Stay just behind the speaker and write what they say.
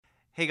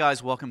Hey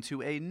guys, welcome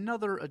to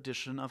another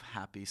edition of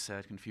Happy,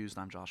 Sad, Confused.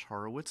 I'm Josh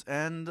Horowitz,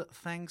 and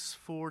thanks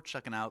for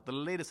checking out the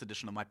latest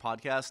edition of my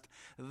podcast.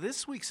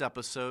 This week's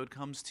episode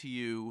comes to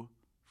you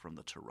from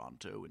the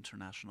Toronto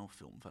International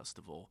Film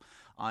Festival.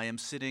 I am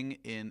sitting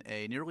in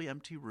a nearly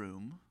empty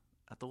room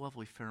at the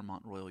lovely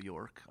Fairmont Royal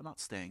York. I'm not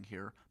staying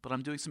here, but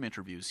I'm doing some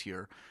interviews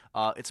here.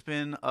 It's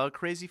been a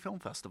crazy film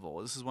festival.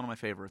 This is one of my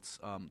favorites.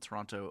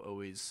 Toronto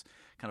always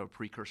kind of a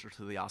precursor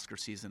to the Oscar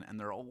season, and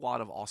there are a lot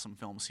of awesome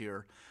films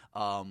here,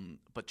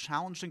 but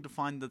challenging to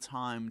find the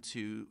time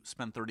to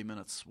spend 30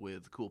 minutes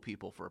with cool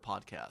people for a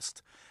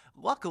podcast.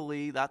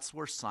 Luckily, that's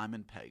where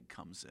Simon Pegg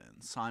comes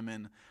in.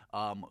 Simon,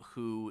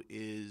 who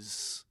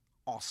is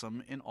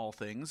awesome in all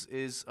things,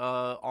 is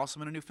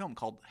awesome in a new film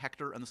called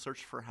Hector and the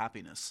Search for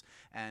Happiness,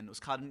 and was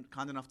kind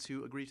enough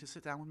to agree to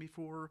sit down with me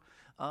for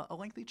a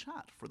lengthy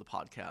chat for the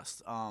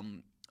podcast.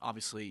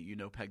 Obviously, you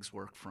know Pegg's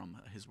work from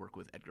his work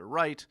with Edgar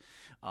Wright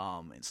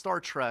in Star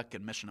Trek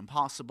and Mission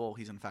Impossible.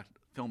 He's in fact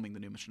filming the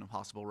new Mission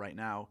Impossible right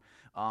now.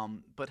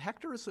 But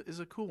Hector is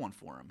a cool one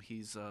for him.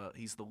 He's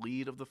the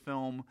lead of the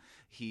film.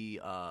 He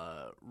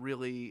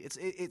really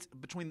it's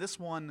between this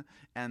one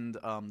and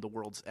The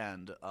World's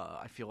End.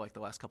 I feel like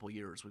the last couple of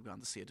years we've gotten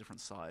to see a different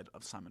side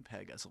of Simon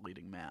Pegg as a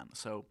leading man.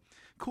 So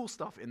cool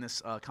stuff in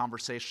this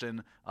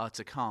conversation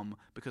to come.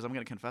 Because I'm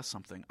going to confess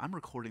something. I'm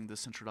recording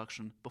this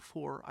introduction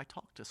before I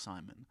talk to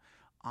Simon.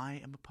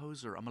 I am a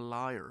poser. I'm a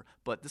liar.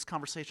 But this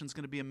conversation is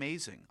going to be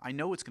amazing. I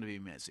know it's going to be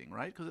amazing,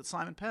 right? Because it's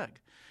Simon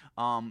Pegg.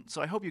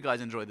 So I hope you guys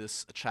enjoy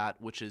this chat,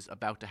 which is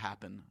about to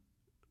happen,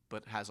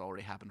 but has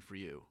already happened for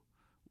you.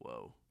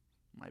 Whoa.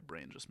 My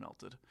brain just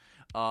melted.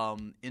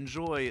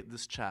 Enjoy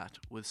this chat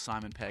with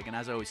Simon Pegg. And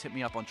as always, hit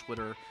me up on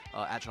Twitter,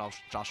 at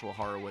Joshua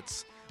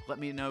Horowitz. Let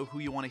me know who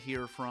you want to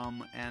hear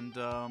from, and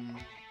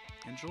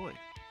enjoy.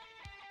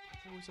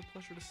 It's always a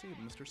pleasure to see you,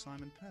 Mr.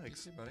 Simon Pegg. You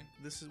too,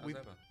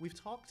 buddy. We've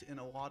talked in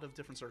a lot of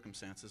different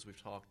circumstances.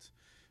 We've talked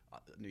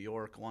New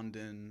York,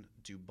 London,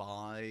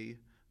 Dubai,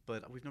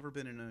 but we've never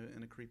been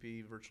in a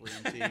creepy, virtually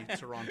empty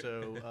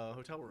Toronto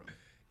hotel room.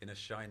 In a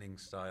Shining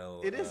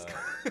style, It is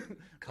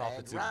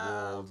carpeted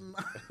wall.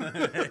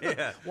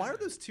 Yeah. Why are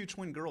those two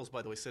twin girls,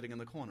 by the way, sitting in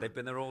the corner? They've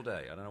been there all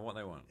day. I don't know what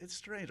they want. It's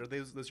strange. Are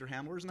those your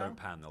handlers now? Don't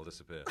pan, they'll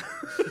disappear.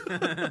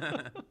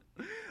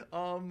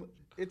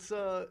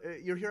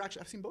 You're here.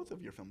 Actually, I've seen both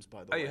of your films,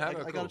 by the way. You have? I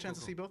got Cool, a chance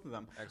to see both of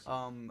them.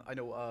 Excellent. I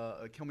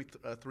know Kill Me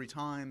Three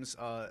Times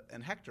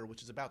and Hector,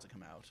 which is about to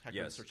come out. Hector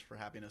and the Yes. Search for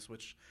Happiness.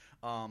 Which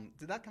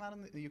did that come out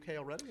in the UK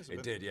already?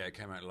 It did, yeah. It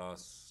came out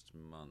last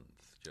month,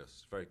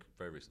 just very,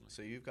 very recently.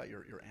 So you've got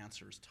your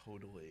answers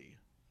totally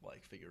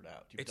figured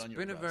out. You've It's done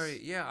your been press.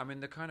 I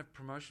mean, the kind of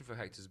promotion for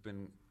Hector's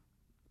been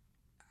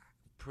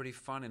pretty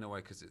fun in a way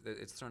because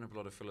it's thrown up a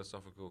lot of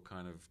philosophical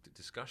kind of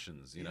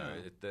discussions. You know,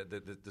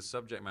 the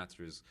subject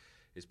matter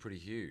is pretty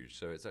huge.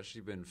 So it's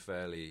actually been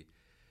fairly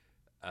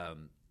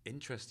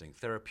interesting,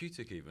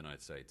 therapeutic even,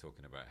 I'd say,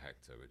 talking about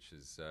Hector,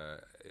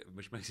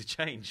 which makes a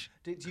change.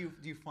 Do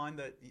you find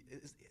that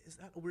is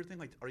that a weird thing?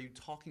 Like, are you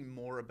talking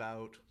more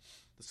about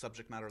the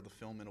subject matter of the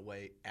film in a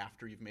way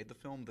after you've made the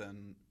film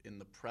than in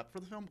the prep for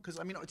the film? Because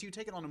I mean, do you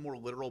take it on a more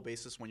literal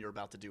basis when you're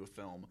about to do a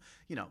film?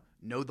 You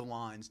know the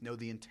lines, know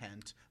the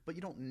intent, but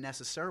you don't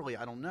necessarily,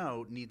 I don't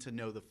know, need to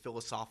know the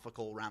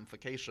philosophical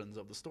ramifications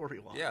of the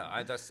storyline.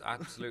 Yeah, that's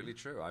absolutely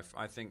true.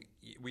 I think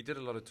we did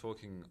a lot of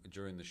talking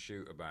during the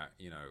shoot about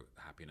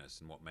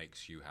happiness and what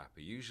makes you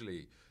happy.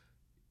 Usually,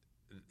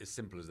 as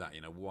simple as that.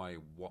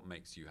 What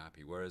makes you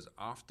happy. Whereas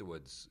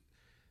afterwards,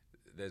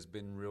 there's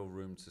been real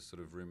room to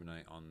sort of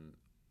ruminate on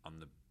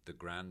the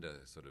grander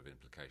sort of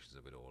implications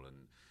of it all,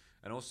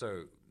 and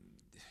also,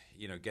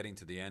 getting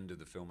to the end of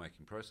the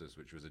filmmaking process,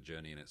 which was a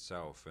journey in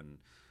itself,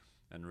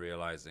 and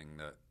realizing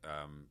that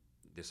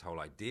this whole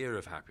idea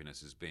of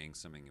happiness as being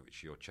something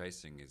which you're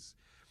chasing is,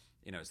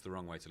 it's the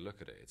wrong way to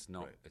look at it. It's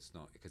not. Right. It's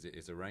not, because it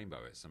is a rainbow.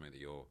 It's something that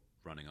you're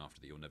running after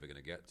that you're never going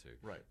to get to.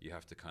 Right. You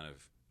have to kind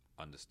of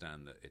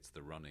understand that it's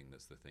the running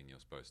that's the thing you're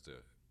supposed to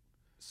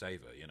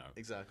savor.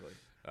 Exactly.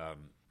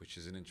 Which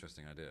is an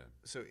interesting idea.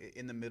 So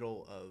in the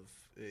middle of,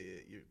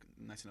 you're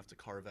nice enough to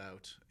carve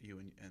out, you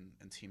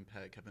and Team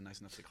Pegg have been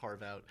nice enough to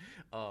carve out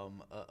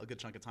a good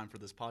chunk of time for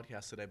this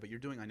podcast today, but you're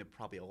doing, I know,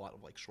 probably a lot of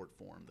short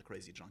form, the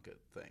crazy junket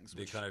things.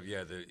 Which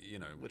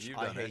which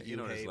I hate,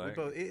 you hate.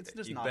 It's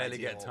just you not barely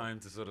ideal. get time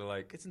to sort of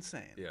It's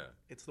insane. Yeah.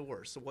 It's the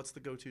worst. So what's the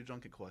go-to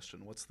junket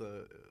question? What's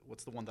the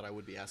one that I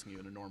would be asking you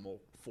in a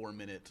normal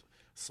 4-minute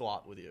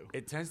slot with you?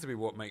 It tends to be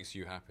what makes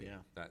you happy.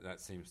 Yeah.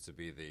 That seems to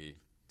be the...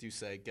 Do you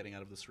say getting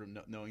out of this room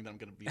knowing that I'm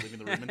going to be leaving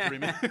the room in 3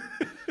 minutes?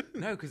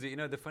 No, because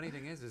the funny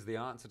thing is the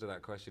answer to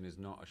that question is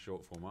not a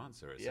short form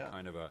answer. It's a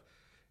kind of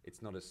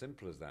it's not as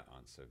simple as that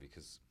answer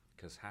because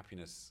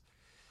happiness,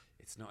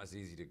 it's not as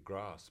easy to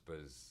grasp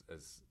as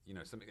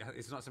something.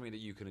 It's not something that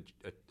you can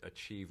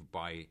achieve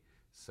by,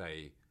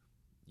 say,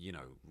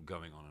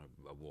 going on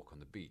a walk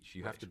on the beach.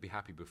 You have to be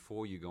happy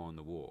before you go on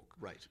the walk.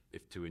 Right.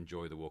 To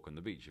enjoy the walk on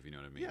the beach, if you know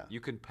what I mean. Yeah. You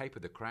can paper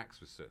the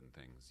cracks with certain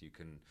things. You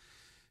can,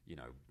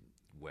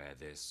 wear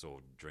this or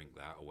drink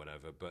that or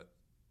whatever, but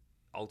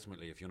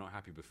ultimately, if you're not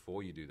happy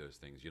before you do those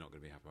things, you're not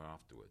going to be happy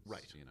afterwards.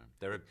 Right.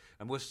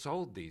 And we're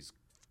sold these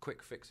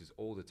quick fixes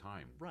all the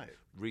time. Right.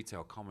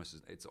 Retail commerce,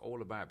 it's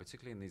all about,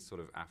 particularly in these sort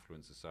of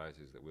affluent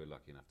societies that we're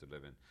lucky enough to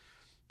live in,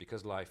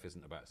 because life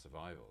isn't about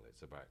survival,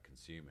 it's about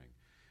consuming.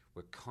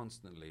 We're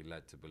constantly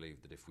led to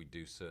believe that if we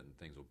do certain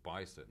things or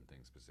buy certain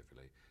things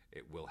specifically,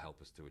 it will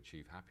help us to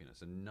achieve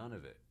happiness, and none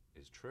of it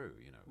is true.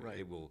 Right.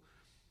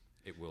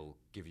 It will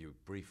give you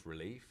brief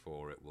relief,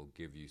 or it will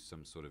give you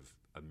some sort of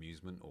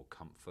amusement or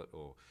comfort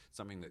or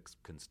something that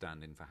can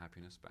stand in for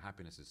happiness. But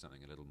happiness is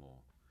something a little more.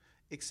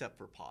 Except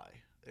for pie.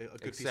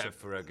 Except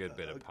for a good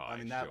bit of pie. I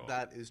mean, sure.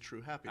 that is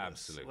true happiness.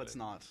 Absolutely. Let's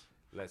not.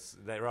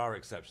 There are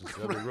exceptions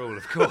to every rule,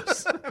 of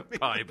course.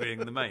 Pie being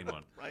the main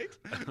one. Right?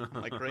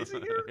 Am I crazy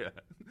here? Yeah.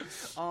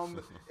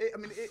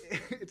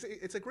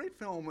 It's a great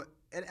film,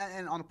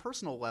 and on a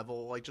personal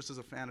level, like just as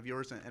a fan of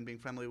yours and being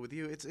familiar with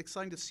you, it's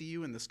exciting to see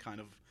you in this kind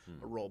of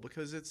a role,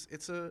 because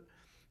it's a,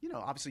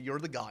 obviously you're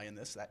the guy in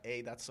this.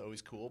 That's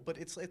always cool, but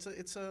it's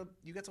a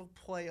you get to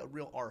play a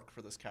real arc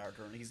for this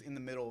character, and he's in the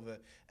middle of an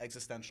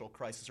existential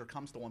crisis, or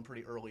comes to one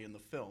pretty early in the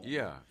film.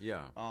 Yeah.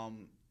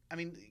 I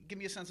mean, give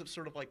me a sense of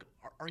sort of like,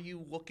 are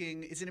you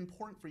looking? Is it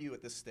important for you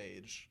at this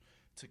stage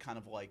to kind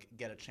of like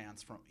get a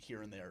chance from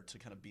here and there to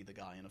kind of be the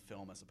guy in a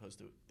film as opposed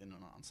to in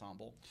an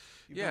ensemble?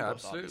 You've done both,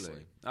 absolutely.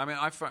 Obviously. I mean,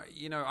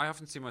 I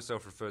often see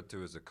myself referred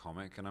to as a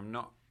comic, and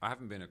I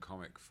haven't been a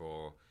comic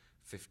for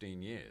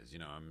 15 years.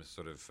 I'm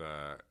sort of.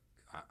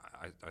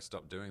 I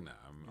stopped doing that.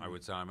 I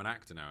would say I'm an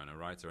actor now and a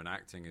writer, and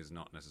acting is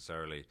not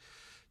necessarily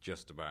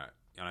just about.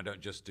 And I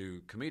don't just do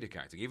comedic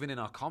acting. Even in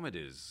our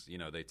comedies,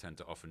 they tend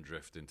to often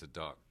drift into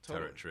dark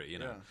territory,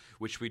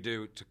 which we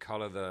do to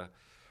colour the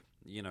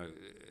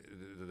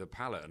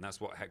palette. And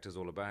that's what Hector's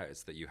all about.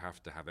 It's that you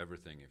have to have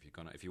everything.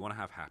 If you want to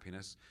have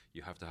happiness,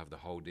 you have to have the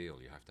whole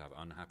deal. You have to have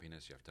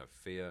unhappiness. You have to have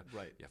fear.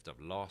 Right. You have to have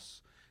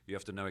loss. You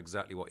have to know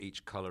exactly what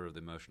each colour of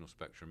the emotional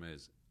spectrum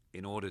is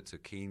in order to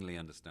keenly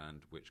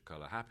understand which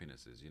colour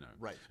happiness is,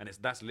 Right. And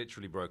that's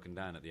literally broken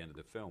down at the end of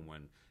the film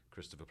when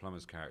Christopher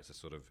Plummer's character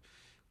sort of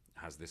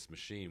has this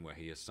machine where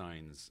he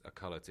assigns a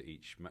color to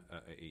each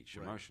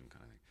emotion,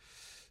 kind of thing.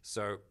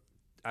 So,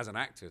 as an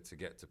actor, to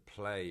get to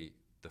play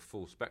the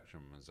full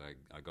spectrum as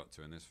I got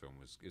to in this film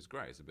is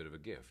great. It's a bit of a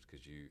gift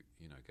because you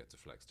get to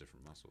flex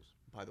different muscles.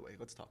 By the way,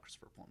 let's talk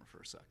Christopher Plummer for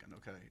a second,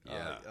 okay?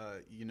 Yeah.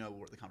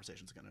 The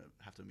conversation's going to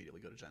have to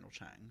immediately go to General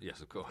Chang.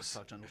 Yes, of course. Let's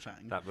talk General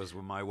Chang. That was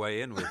my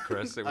way in with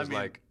Chris. It was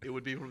it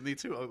would be for me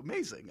too.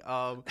 Amazing.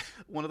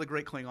 One of the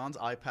great Klingons,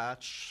 Eye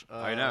Patch.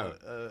 I know.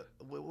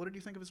 What did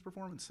you think of his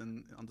performance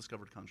in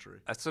Undiscovered Country?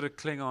 A sort of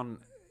Klingon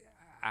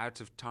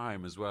out of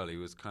time as well. He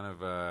was kind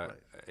of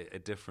a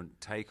different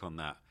take on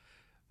that.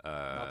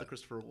 Not the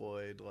Christopher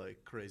Lloyd,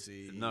 like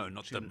crazy. No,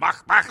 not the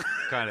Mach Mach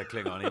kind of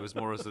Klingon. He was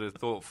more a sort of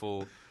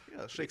thoughtful.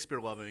 Yeah,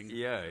 Shakespeare loving.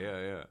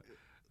 Yeah.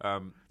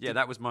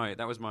 That was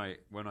my.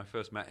 When I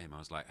first met him, I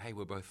was like, "Hey,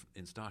 we're both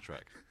in Star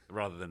Trek,"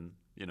 rather than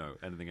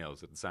anything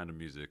else, at The Sound of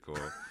Music,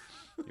 or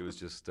it was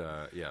just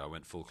I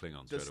went full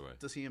Klingon straight away.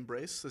 Does he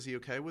embrace? Is he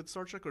okay with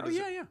Star Trek? Or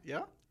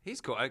yeah. He's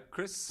cool.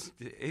 Chris,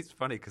 he's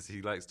funny because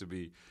he likes to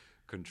be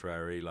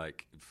contrary,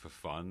 like for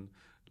fun.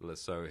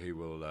 So he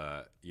will,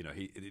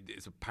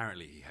 it's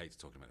apparently he hates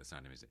talking about The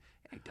Sound of Music.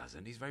 He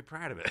doesn't. He's very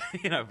proud of it,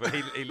 But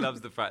he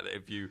loves the fact that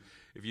if you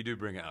do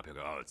bring it up, he'll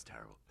go, "Oh, it's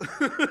terrible."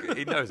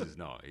 He knows it's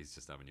not. He's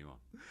just having you on.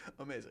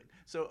 Amazing.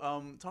 So,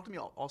 talk to me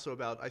also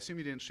about. I assume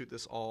you didn't shoot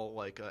this all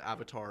like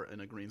Avatar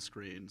in a green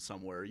screen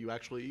somewhere.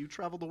 You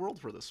traveled the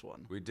world for this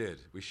one. We did.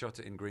 We shot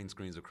it in green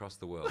screens across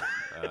the world.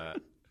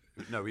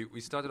 No, we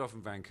started off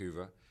in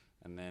Vancouver.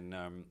 And then,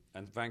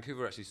 and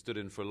Vancouver actually stood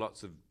in for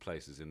lots of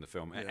places in the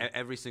film. Yeah.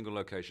 Every single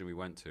location we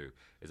went to,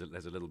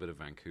 there's a little bit of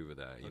Vancouver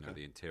there. You know,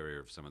 the interior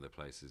of some of the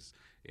places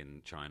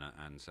in China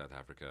and South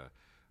Africa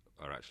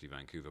are actually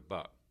Vancouver.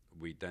 But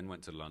we then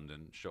went to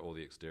London, shot all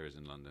the exteriors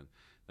in London.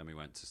 Then we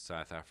went to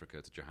South Africa,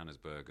 to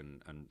Johannesburg,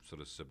 and sort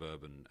of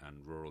suburban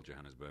and rural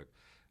Johannesburg.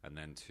 And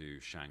then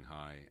to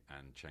Shanghai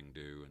and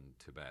Chengdu and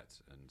Tibet.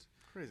 And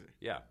crazy.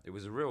 Yeah, it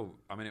was it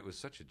was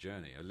such a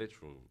journey, a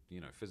literal,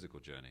 physical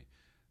journey.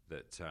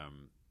 That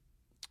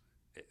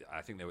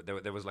I think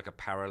there was like a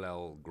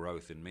parallel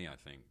growth in me, I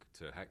think,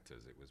 to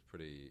Hector's. It was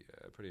pretty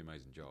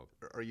amazing job.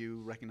 Are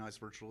you recognized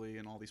virtually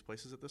in all these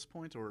places at this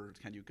point, or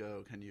can you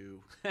go?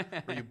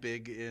 Are you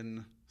big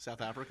in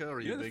South Africa? Or are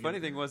you the big funny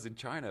thing was in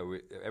China,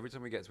 every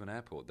time we get to an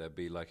airport, there'd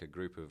be like a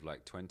group of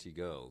like 20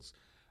 girls,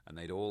 and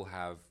they'd all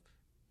have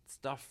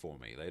stuff for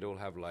me. They'd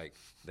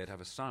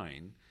have a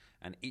sign,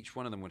 and each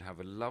one of them would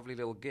have a lovely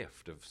little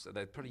gift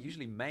they're probably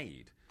usually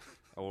made.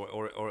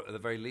 Or at the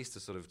very least, a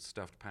sort of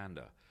stuffed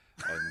panda.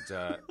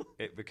 And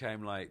it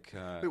became like...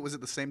 Wait, was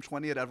it the same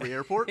 20 at every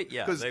airport?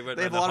 Yeah. Because they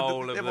have a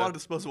lot of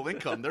disposable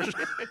income.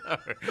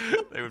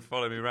 They would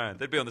follow me around.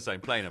 They'd be on the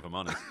same plane, if I'm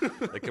honest.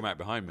 They'd come out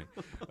behind me.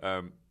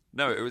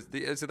 No, it was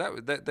there's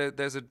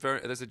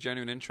a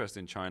genuine interest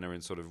in China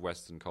in sort of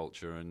Western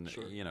culture, and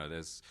sure.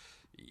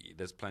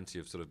 There's plenty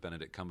of sort of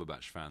Benedict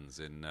Cumberbatch fans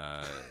in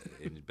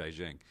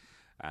Beijing,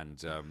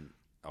 and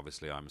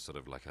obviously I'm sort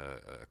of like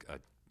a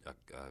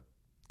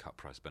cut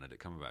price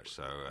Benedict Cumberbatch.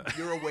 So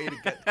you're a way to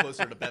get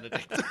closer to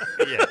Benedict.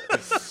 yeah,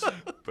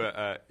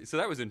 but so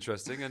that was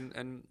interesting,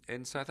 and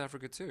in South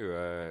Africa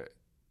too.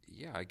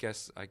 Yeah, I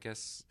guess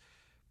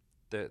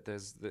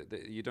there's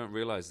you don't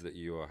realize that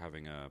you are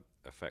having a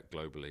effect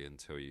globally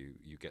until you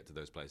get to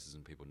those places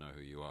and people know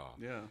who you are.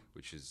 Yeah,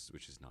 which is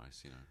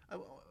nice, you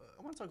know.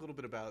 I want to talk a little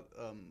bit about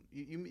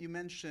you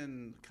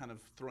mentioned kind of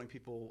throwing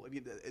people. I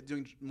mean,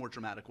 doing more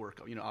dramatic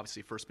work. You know,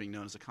 obviously first being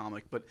known as a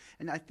comic,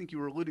 and I think you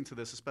were alluding to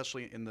this,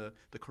 especially in the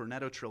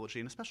Cornetto trilogy,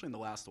 and especially in the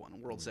last one,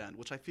 World's End,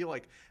 which I feel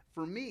like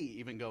for me,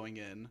 even going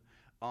in.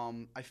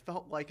 I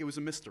felt like it was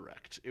a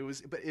misdirect. It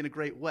was, but in a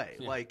great way.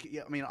 Yeah. Like,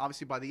 yeah, I mean,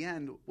 obviously by the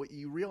end, what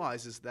you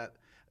realize is that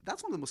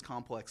that's one of the most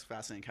complex,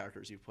 fascinating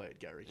characters you've played,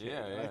 Gary King.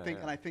 Yeah,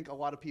 And I think a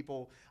lot of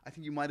people, I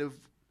think you might have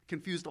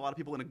confused a lot of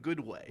people in a good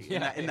way.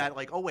 Yeah, in that,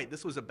 like, oh wait,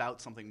 this was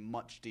about something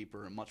much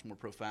deeper and much more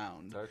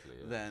profound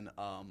than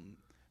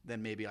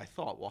maybe I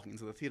thought walking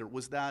into the theater.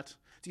 Was that?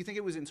 Do you think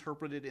it was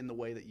interpreted in the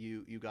way that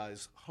you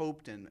guys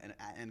hoped and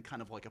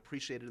kind of like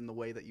appreciated in the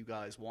way that you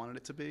guys wanted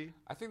it to be?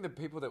 I think the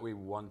people that we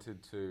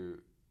wanted to,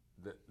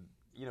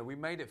 you know, we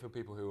made it for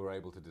people who were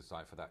able to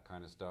decipher that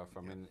kind of stuff.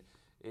 I mean,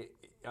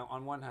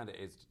 on one hand, it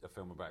is a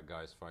film about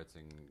guys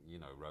fighting, you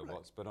know,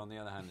 robots, but on the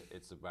other hand,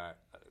 it's about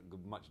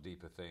much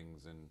deeper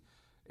things. And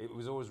it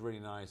was always really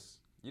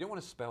nice. You don't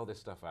want to spell this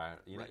stuff out.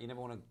 You know, you never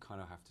want to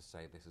kind of have to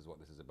say this is what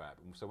this is about.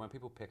 So when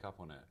people pick up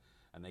on it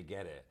and they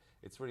get it,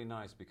 it's really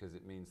nice because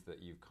it means that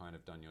you've kind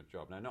of done your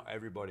job. Now, not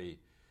everybody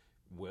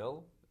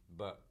will,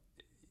 but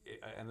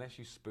unless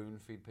you spoon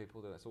feed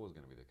people, that's always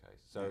going to be the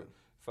case. So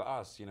for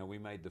us, you know, we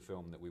made the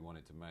film that we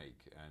wanted to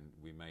make, and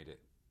we made it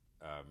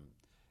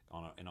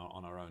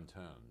on our own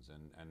terms,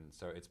 and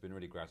so it's been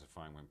really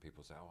gratifying when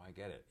people say, "Oh, I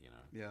get it," you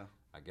know. Yeah.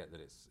 I get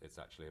that it's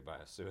actually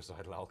about a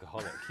suicidal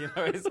alcoholic. You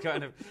know, it's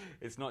kind of,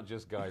 it's not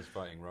just guys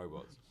fighting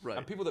robots. Right.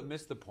 And people that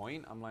miss the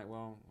point, I'm like,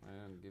 well, I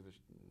don't give a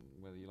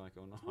whether you like it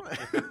or not.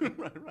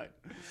 Right.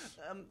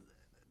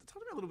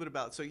 Talk to me a little bit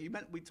about. So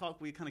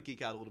we kind of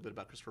geek out a little bit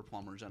about Christopher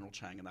Plummer, General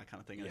Chang, and that kind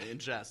of thing in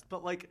jest.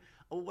 But like,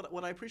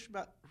 what I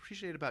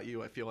appreciate about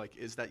you, I feel like,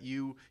 is that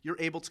you're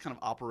able to kind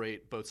of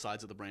operate both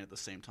sides of the brain at the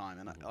same time.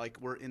 And like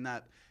we're in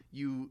that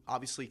you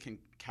obviously can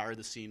carry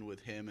the scene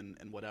with him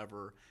and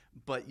whatever,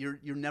 but you're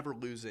never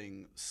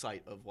losing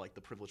sight of like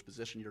the privileged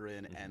position you're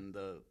in and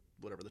the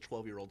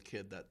 12-year-old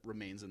kid that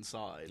remains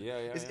inside.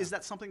 Is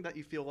that something that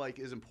you feel like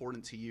is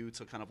important to you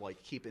to kind of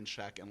like keep in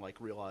check and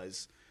like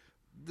realize?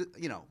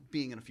 You know,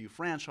 being in a few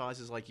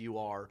franchises like you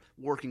are,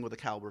 working with a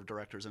caliber of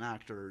directors and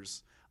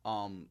actors,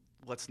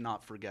 let's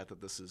not forget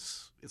that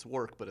it's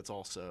work, but it's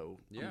also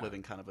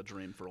living kind of a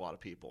dream for a lot of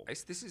people.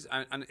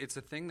 And it's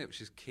a thing that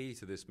which is key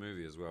to this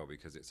movie as well,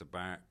 because it's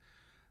about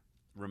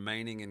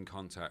remaining in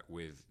contact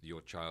with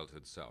your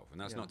childhood self.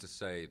 And that's not to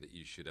say that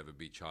you should ever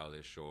be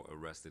childish or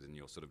arrested in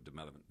your sort of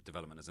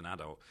development as an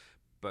adult,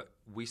 but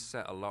we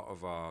set a lot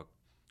of our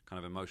kind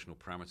of emotional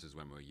parameters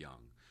when we're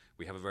young.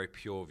 We have a very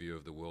pure view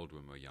of the world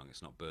when we're young.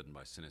 It's not burdened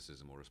by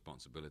cynicism or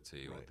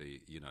responsibility or the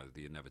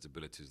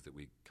inevitabilities that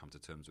we come to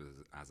terms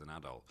with as an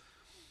adult.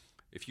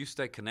 If you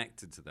stay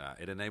connected to that,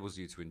 it enables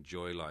you to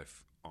enjoy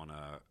life on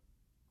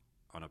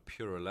a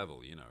purer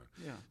level, you know.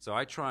 Yeah. So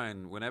I try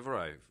and, whenever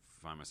I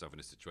find myself in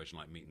a situation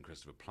like meeting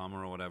Christopher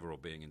Plummer or whatever, or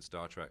being in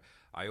Star Trek,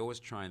 I always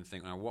try and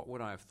think, now, what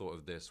would I have thought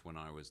of this when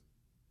I was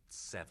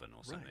 7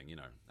 or something, you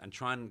know, and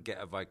try and get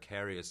a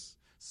vicarious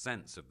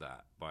sense of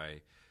that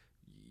by,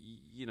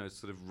 you know,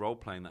 sort of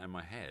role-playing that in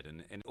my head,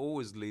 and it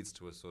always leads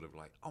to a sort of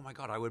like, oh my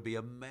God, I would be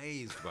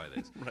amazed by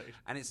this.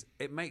 And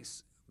it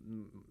makes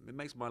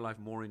my life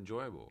more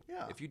enjoyable.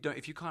 Yeah.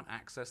 If you can't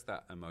access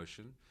that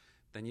emotion,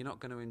 then you're not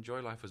going to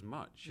enjoy life as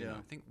much. You know?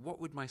 I think, what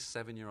would my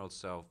 7-year-old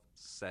self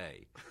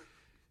say?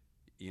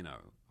 You know,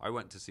 I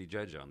went to see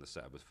JJ on the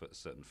set of a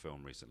certain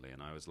film recently,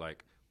 and I was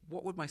like,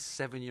 what would my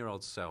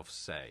 7-year-old self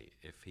say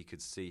if he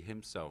could see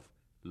himself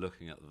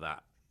looking at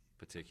that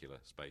particular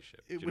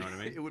spaceship? Do you know what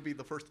I mean? It would be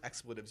the first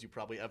expletives you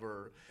probably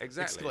ever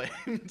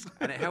exclaimed.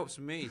 And it helps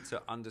me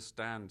to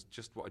understand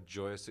just what a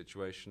joyous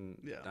situation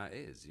that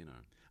is, you know.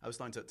 I was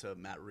talking to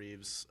Matt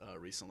Reeves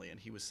recently, and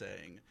he was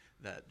saying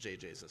that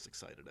JJ is as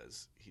excited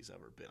as he's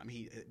ever been. I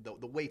mean,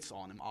 the weight's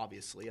on him,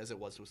 obviously, as it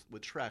was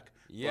with Shrek.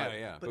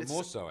 But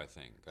more so, I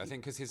think. I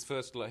think because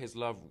his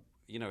love,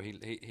 you know,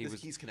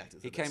 he's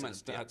connected. He came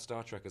at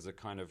Star Trek as a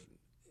kind of,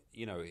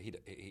 you know,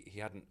 he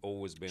hadn't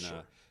always been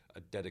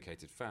a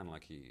dedicated fan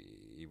like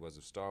he was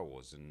of Star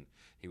Wars, and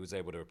he was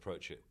able to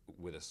approach it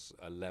with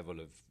a level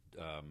of,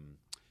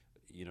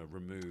 you know,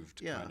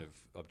 removed kind of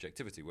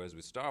objectivity. Whereas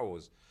with Star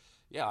Wars,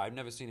 I've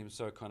never seen him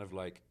so kind of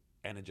like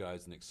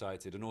energized and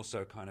excited, and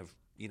also kind of,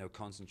 you know,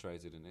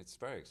 concentrated, and it's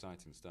very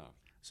exciting stuff.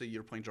 So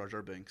you're playing Jar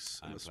Jar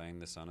Binks. I'm playing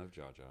the son of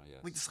Jar Jar, yes.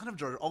 Wait, the son of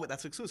Jar Jar. Oh, wait,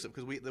 that's exclusive,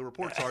 because the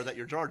reports are that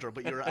you're Jar Jar,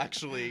 but you're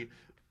actually...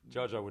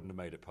 Jar Jar wouldn't have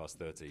made it past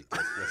 30.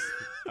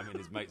 I mean,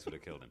 his mates would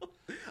have killed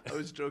him. I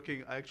was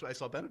joking. I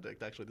saw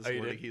Benedict actually this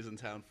morning. He's in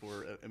town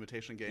for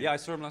Imitation Game. Yeah, I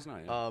saw him last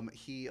night.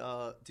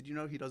 Yeah. Did you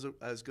know he does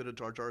as good a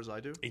Jar Jar as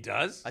I do? He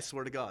does? I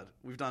swear to God,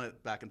 we've done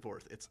it back and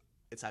forth.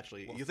 It's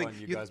actually you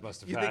guys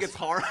must have you passed. think it's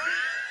hard.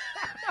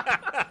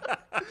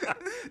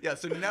 Yeah,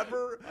 so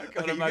never. I can't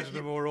okay, imagine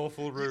a more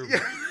awful room.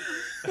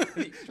 Trying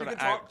to can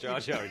out Jar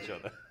Jar each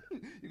other.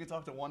 You can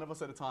talk to one of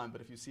us at a time,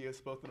 but if you see us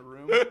both in a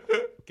room,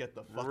 get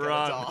the fuck Run.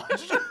 out of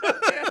Dodge.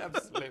 Yeah,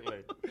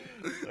 absolutely.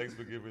 Thanks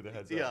for giving me the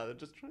heads up. Yeah, they're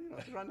just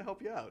trying to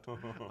help you out.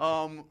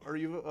 Are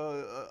you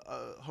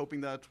hoping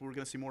that we're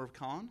going to see more of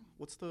Khan?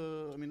 What's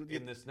the? I mean,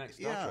 In this next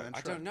Star Trek?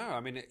 I don't know. I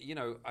mean,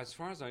 as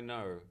far as I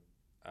know,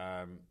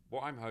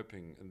 what I'm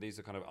hoping, and these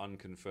are kind of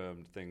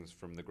unconfirmed things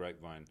from the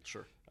grapevine.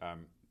 Sure.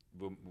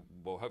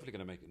 We're hopefully going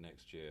to make it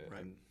next year,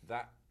 Right. and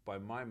that, by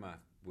my math,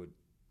 would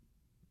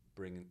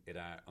bring it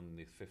out on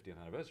the 50th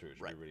anniversary, which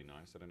would Right. be really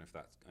nice. I don't know if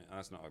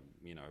that's not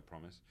a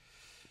promise.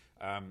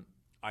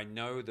 I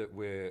know that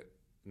we're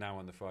now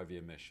on the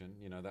 5-year mission.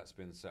 That's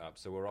been set up,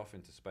 so we're off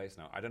into space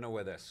now. I don't know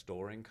where they're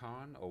storing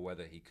Khan or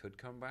whether he could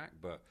come back,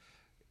 but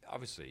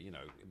obviously,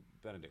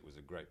 Benedict was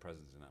a great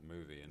presence in that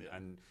movie,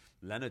 and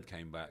Leonard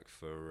came back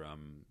for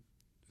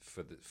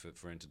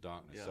Into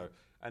Darkness. Yeah. So,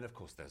 and of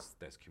course,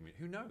 there's community.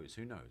 Who knows?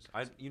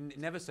 You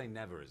never say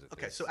never, is it?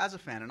 Okay, so as a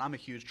fan, and I'm a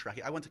huge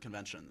Trekkie, I went to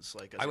conventions.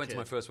 Like, as I a went kid. to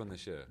my first one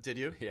this year. Did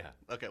you? Yeah.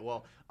 Okay,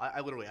 well, I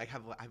literally I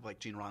have like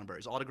Gene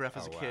Roddenberry's autograph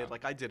as a kid. wow.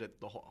 Like, I did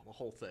it the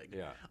whole thing.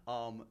 Yeah.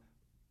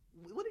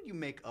 What did you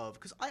make of?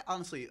 Because I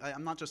honestly,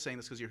 I'm not just saying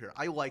this because you're here.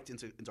 I liked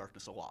Into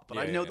Darkness a lot, but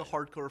Yeah, I know yeah, the yeah.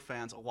 hardcore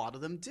fans, a lot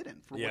of them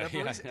didn't for Yeah, whatever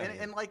yeah, reason. yeah, and,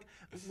 yeah. and like,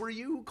 were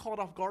you caught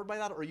off guard by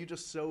that, or are you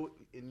just so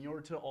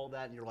inured to all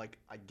that, and you're like,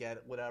 I get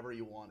it, whatever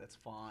you want, it's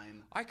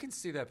fine. I can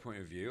see their point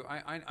of view.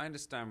 I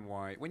understand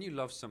why, when you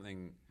love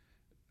something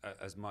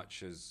as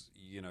much as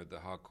the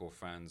hardcore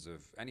fans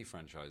of any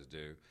franchise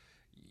do,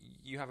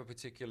 you have a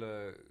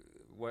particular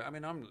way. I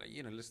mean,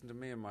 listen to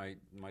me and my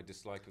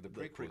dislike of the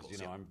prequels.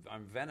 yeah.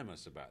 I'm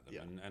venomous about them,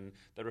 Yeah. and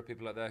there are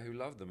people out there who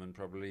love them and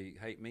probably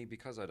hate me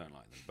because I don't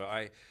like them.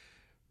 But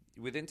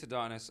with Into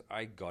Darkness,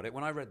 I got it.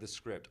 When I read the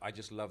script, I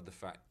just loved the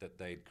fact that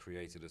they'd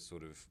created a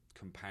sort of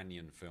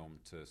companion film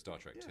to Star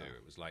Trek 2.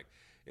 It was like,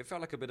 it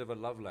felt like a bit of a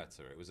love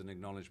letter. It was an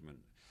acknowledgement.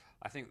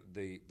 I think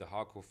the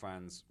hardcore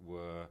fans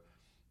were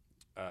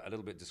a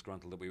little bit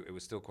disgruntled that it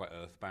was still quite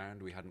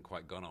earthbound. We hadn't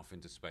quite gone off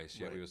into space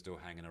yet. Right. We were still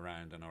hanging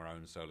around in our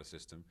own solar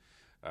system.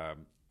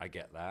 I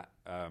get that.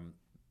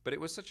 But it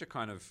was such a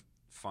kind of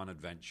fun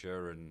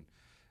adventure, and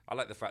I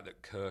like the fact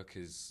that Kirk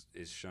is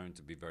shown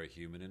to be very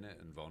human in it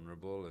and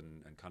vulnerable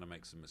and kind of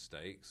make some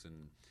mistakes.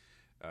 And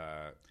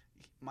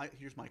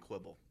Here's my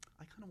quibble.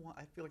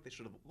 I feel like they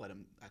should have let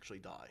him actually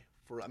die.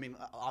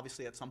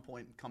 Obviously, at some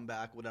point, come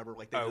back, whatever.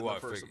 Like they did in the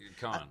first.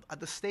 Khan?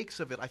 At the stakes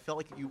of it, I felt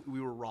like we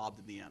were robbed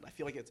in the end. I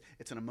feel like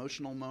it's an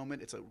emotional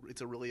moment.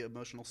 It's a really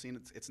emotional scene.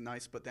 It's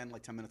nice, but then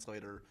like 10 minutes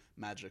later,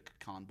 magic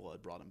Khan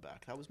blood brought him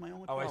back. That was my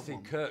only problem. I see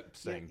Kirk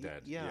staying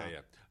dead. Yeah.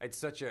 It's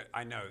such a,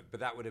 I know, but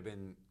that would have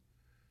been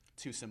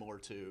too similar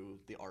to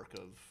the arc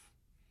of.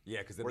 Yeah,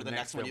 because Or the the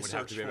next next one film you would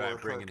have to be search about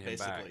for bringing Kirk, him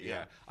back. basically, Yeah.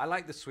 yeah. I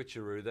like the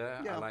switcheroo there.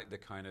 Yeah. I like the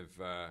kind of,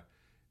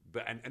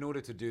 but in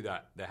order to do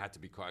that, there had to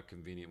be quite a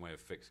convenient way of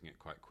fixing it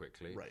quite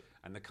quickly. Right.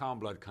 And the Khan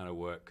blood kind of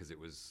worked because it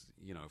was,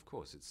 of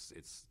course,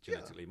 it's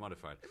genetically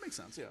modified. It makes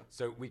sense, yeah.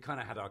 So we kind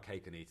of had our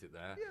cake and eat it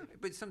there. Yeah.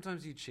 But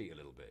sometimes you cheat a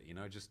little bit,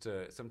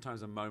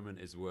 sometimes a moment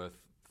is worth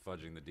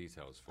fudging the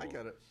details for. I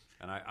get it.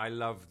 And I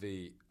love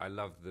the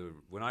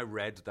when I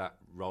read that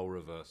role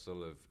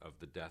reversal of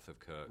the death of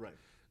Kirk, Right.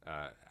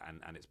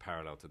 And its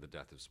parallel to the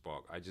death of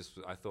Spock,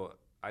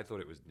 I thought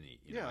it was neat.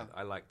 Yeah.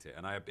 I liked it,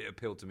 and it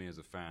appealed to me as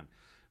a fan.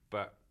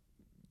 But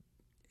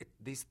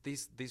these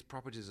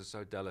properties are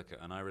so delicate,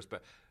 and I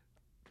respect.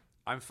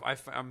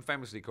 I'm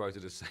famously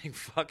quoted as saying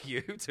 "fuck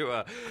you"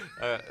 to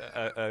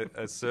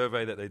a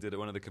survey that they did at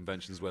one of the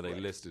conventions where they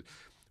listed,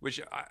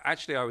 which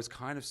I was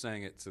kind of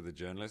saying it to the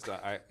journalist.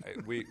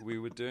 We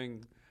were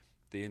doing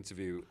the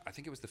interview. I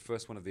think it was the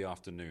first one of the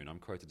afternoon. I'm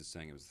quoted as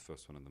saying it was the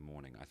first one in the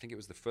morning. I think it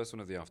was the first one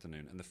of the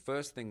afternoon. And the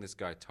first thing this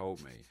guy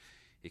told me,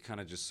 he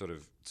kind of just sort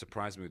of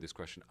surprised me with this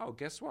question. Oh,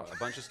 guess what? A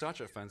bunch of Star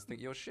Trek fans think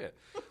you're shit.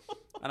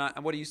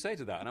 And what do you say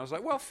to that? And I was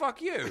like, well,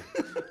 fuck you.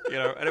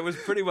 And it was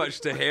pretty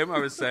much to him I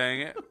was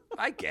saying it.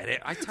 I get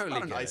it. I totally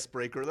Not an get it.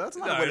 icebreaker. That's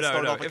not a way to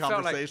start off a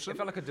conversation. It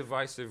felt like a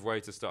divisive way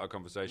to start a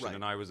conversation, Right.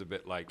 and I was a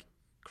bit like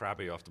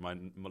crabby after my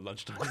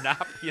lunchtime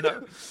nap,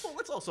 Well,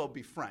 let's also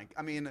be frank.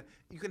 I mean,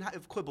 you can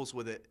have quibbles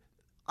with it.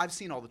 I've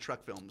seen all the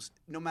Trek films.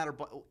 No matter,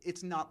 but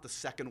it's not the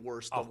second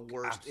worst, the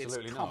worst.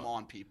 Absolutely It's not. come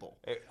on, people.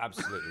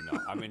 Absolutely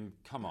not. I mean,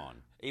 come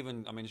on.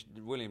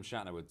 William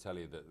Shatner would tell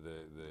you that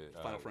the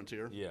Final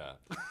Frontier? Yeah.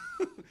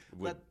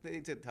 They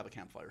did have a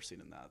campfire scene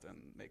in that and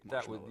make That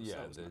marshmallows. would, yeah,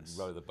 that was the nice.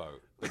 row the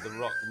boat. But the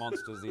rock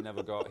monsters he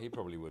never got, he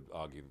probably would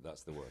argue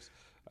that's the worst.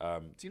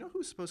 Do you know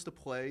who's supposed to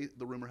play?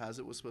 The rumor has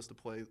it was supposed to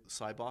play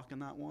Cybok in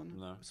that one.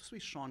 No. It's supposed to be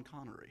Sean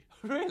Connery.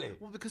 Really?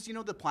 Well, because you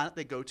know the planet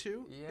they go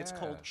to, it's Yeah.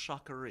 called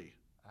Shakari.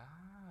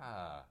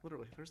 Ah.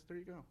 Literally, there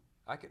you go.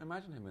 I can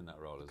imagine him in that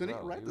role as Couldn't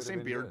well. right? He The would have same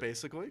been beard, good.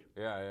 basically.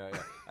 Yeah.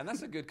 And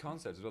that's a good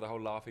concept as well, the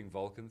whole laughing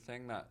Vulcan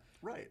thing.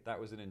 Right. That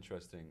was an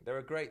interesting. There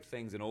are great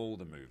things in all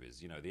the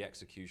movies. The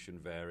execution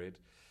varied,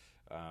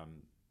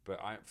 but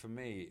for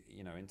me,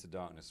 Into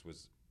Darkness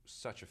was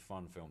such a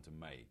fun film to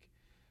make.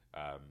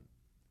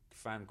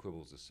 fan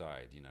quibbles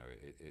aside,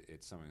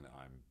 it's something that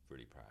I'm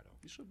really proud of.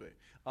 You should be.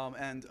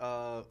 And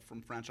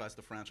from franchise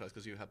to franchise,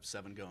 because you have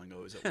 7 going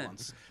always at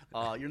once,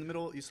 you're in the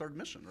middle, you started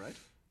Mission, right?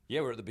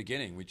 Yeah, we're at the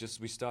beginning.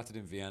 We started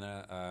in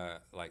Vienna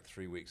like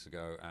 3 weeks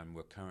ago, and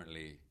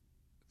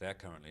they're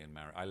currently in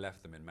I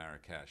left them in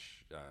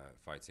Marrakesh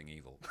fighting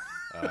evil.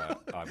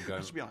 I'm going.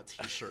 That should be on a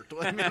T-shirt.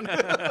 I mean,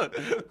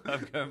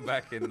 I'm going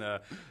back in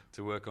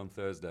to work on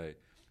Thursday.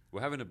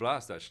 We're having a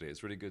blast, actually.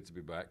 It's really good to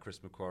be back. Chris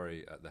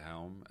McQuarrie at the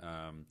helm.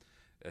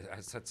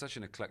 It's had such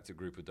an eclectic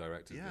group of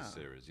directors this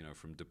series,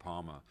 from De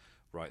Palma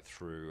right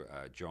through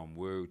John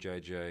Woo,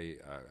 JJ,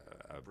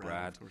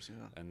 Brad, of course,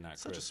 and now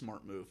such Chris. a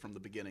smart move from the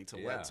beginning to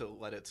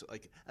let it,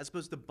 like, as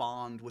opposed to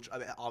Bond, which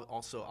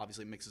also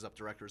obviously mixes up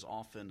directors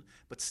often,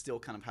 but still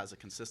kind of has a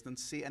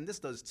consistency. And this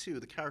does too.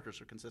 The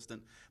characters are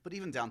consistent, but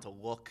even down to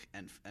look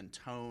and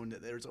tone,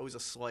 there's always a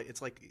slight.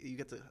 It's like you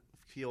get to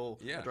feel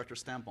a director's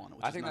stamp on it,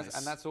 which I think is nice.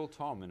 that's all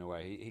Tom in a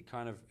way.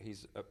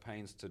 He's at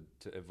pains to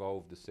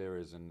evolve the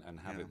series and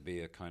have it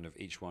be a kind of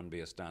each one be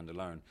a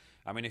standalone.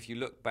 I mean, if you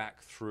look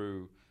back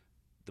through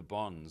the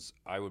Bonds,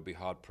 I would be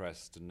hard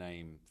pressed to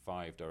name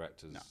 5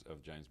 directors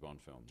of James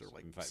Bond films. They're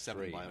like in fact,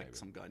 7 3, by maybe.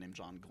 some guy named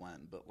John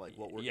Glenn, but like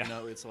what we're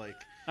it's like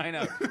I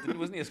know.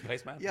 Wasn't he a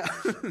spaceman? Yeah,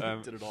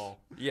 did it all.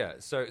 Yeah.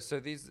 So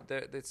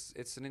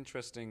it's an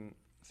interesting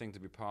thing to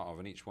be part of,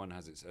 and each one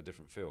has a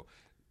different feel.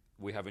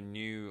 We have a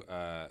new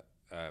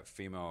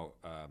female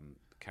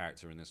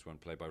character in this one,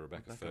 played by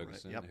Rebecca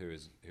Ferguson, right.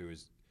 who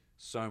is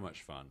so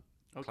much fun.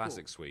 Oh,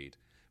 Classic cool. Swede,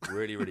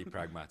 really, really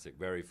pragmatic,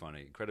 very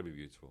funny, incredibly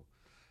beautiful.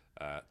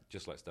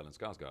 Just like Stellan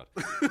Skarsgård.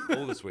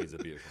 All the Swedes are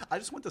beautiful. I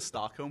just went to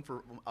Stockholm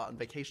on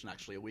vacation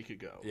actually a week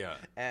ago. Yeah.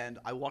 And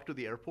I walked through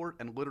the airport,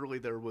 and literally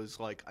there was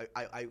like,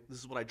 this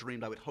is what I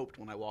dreamed I would hoped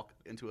when I walk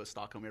into a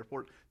Stockholm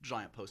airport,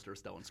 giant poster of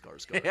Stellan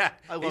Skarsgård. Yeah,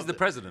 he's the it.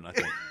 president, I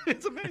think.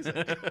 It's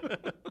amazing.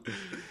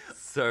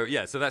 So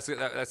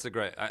that's a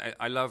great.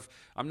 I love.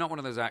 I'm not one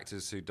of those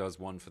actors who does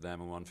one for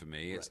them and one for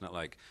me. It's not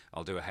like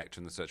I'll do a Hector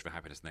in the Search for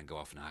Happiness and then go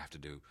off and I have to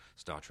do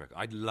Star Trek.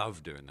 I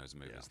love doing those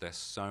movies. Yeah. They're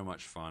so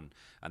much fun,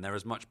 and they're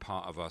as much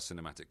part of our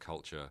cinematic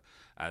culture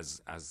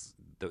as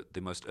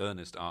the most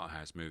earnest art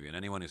house movie. And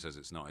anyone who says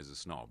it's not is a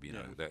snob.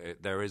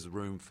 There is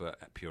room for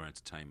pure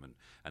entertainment,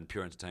 and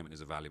pure entertainment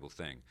is a valuable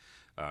thing.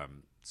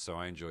 So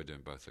I enjoy doing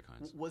both the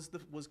kinds.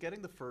 Was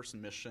getting the first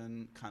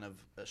Mission kind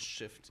of a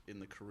shift in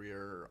the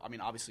career? I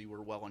mean, obviously you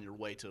were well on your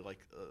way to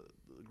like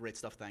great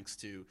stuff thanks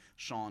to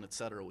Sean, et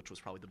cetera, which was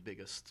probably the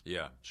biggest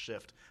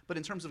shift. But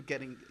in terms of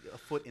getting a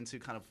foot into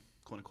kind of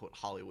quote unquote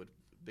Hollywood,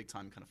 big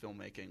time kind of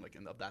filmmaking, like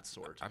of that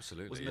sort,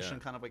 absolutely, was Mission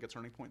kind of like a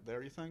turning point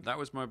there? You think that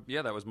was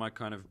my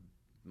kind of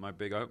my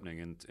big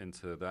opening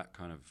into that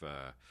kind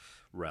of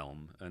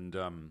realm. And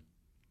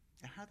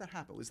how did that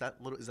happen? Is that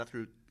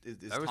through?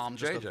 Is that Tom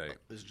was just JJ?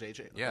 Is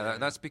JJ? Yeah,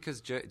 that's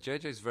because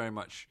JJ's very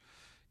much,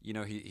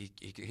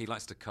 he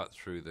likes to cut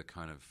through the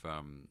kind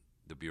of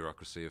the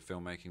bureaucracy of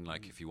filmmaking.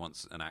 Like if he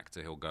wants an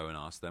actor, he'll go and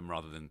ask them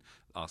rather than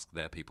ask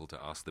their people to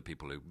ask the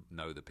people who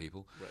know the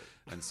people. Right.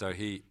 And so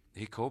he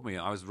called me.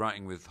 I was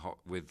writing with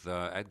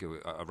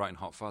Edgar, writing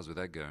Hot Fuzz with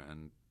Edgar,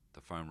 and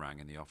the phone rang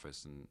in the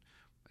office, and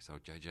so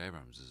J.J.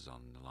 Abrams is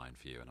on the line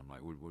for you. And I'm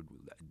like,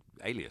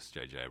 alias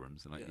J.J.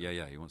 Abrams. And like,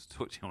 yeah, he wants to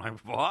talk to you. I'm like,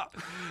 what?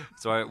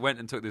 So I went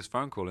and took this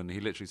phone call, and he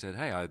literally said,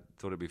 hey, I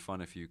thought it'd be fun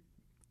if you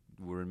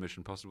were in Mission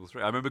Impossible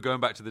 3. I remember going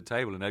back to the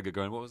table and Edgar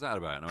going, what was that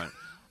about? And I went,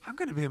 I'm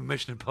going to be in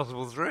Mission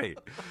Impossible 3.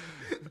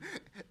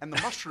 And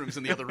the mushrooms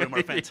in the other room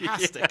are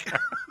fantastic.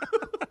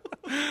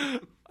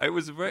 It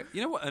was very,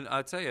 you know what? And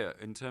I'll tell you,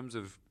 in terms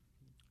of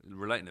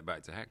relating it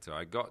back to Hector,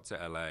 I got to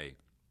LA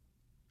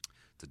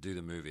to do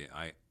the movie.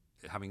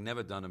 Having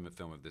never done a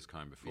film of this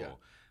kind before,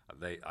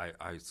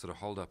 I sort of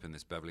holed up in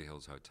this Beverly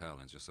Hills hotel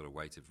and just sort of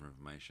waited for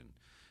information.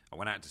 I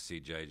went out to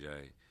see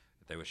JJ.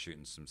 They were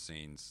shooting some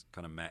scenes,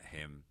 kind of met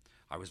him.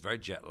 I was very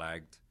jet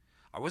lagged.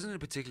 I wasn't in a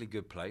particularly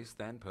good place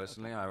then,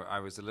 personally. Okay. I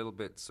was a little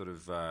bit sort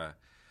of...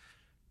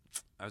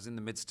 I was in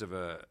the midst of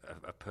a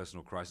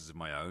personal crisis of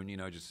my own,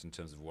 just in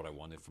terms of what I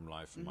wanted from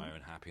life and my own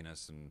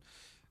happiness. And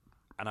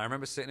I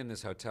remember sitting in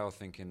this hotel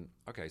thinking,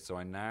 okay, so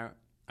I'm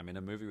in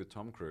a movie with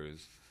Tom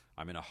Cruise.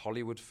 I'm in a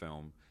Hollywood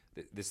film.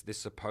 This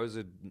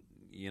supposed,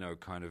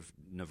 kind of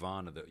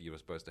nirvana that you were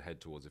supposed to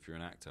head towards if you're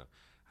an actor.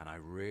 And I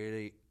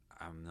really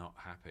am not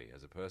happy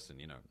as a person,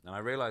 And I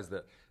realized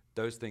that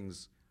those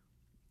things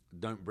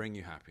don't bring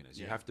you happiness.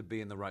 You have to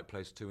be in the right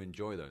place to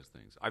enjoy those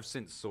things. I've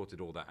since sorted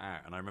all that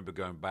out. And I remember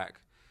going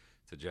back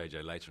to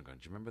JJ later and going,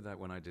 do you remember that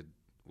when I did,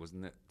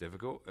 wasn't it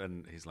difficult?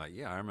 And he's like,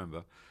 yeah, I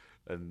remember.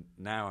 And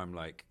now I'm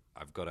like,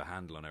 I've got a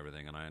handle on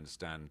everything and I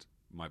understand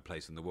my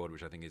place in the world,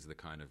 which I think is the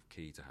kind of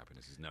key to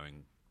happiness, is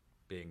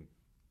being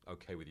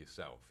okay with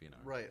yourself,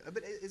 Right.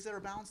 But is there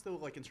a balance, though,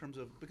 like in terms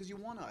of, because you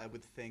want to, I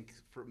would think,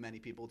 for many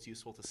people, it's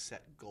useful to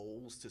set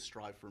goals, to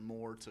strive for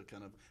more, to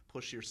kind of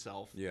push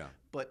yourself. Yeah.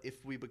 But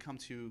if we become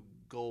too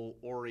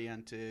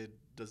goal-oriented,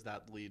 does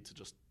that lead to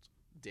just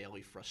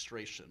daily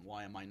frustration?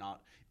 Why am I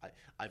not,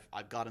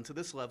 I've gotten to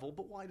this level,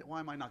 but why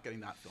am I not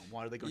getting that film?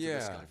 Why are they going to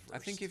this guy first? I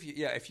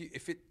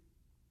think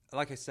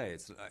like I say,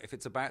 it's if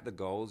it's about the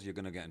goals, you're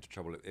going to get into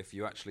trouble. If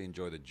you actually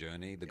enjoy the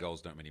journey, the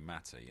goals don't really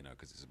matter,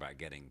 because it's about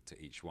getting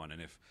to each one.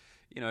 And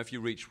if you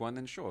reach one,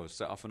 then sure,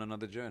 set off on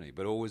another journey.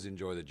 But always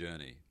enjoy the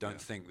journey.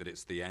 Don't think that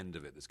it's the end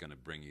of it that's going to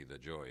bring you the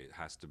joy. It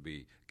has to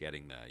be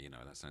getting there.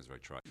 That sounds very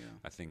trite. Yeah.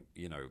 I think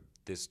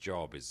this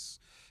job is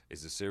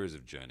a series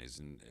of journeys,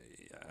 and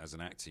as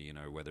an actor,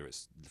 whether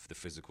it's the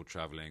physical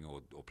traveling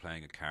or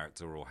playing a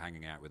character or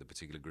hanging out with a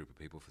particular group of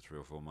people for 3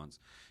 or 4 months,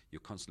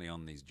 you're constantly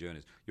on these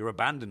journeys. You're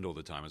abandoned all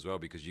the time as well,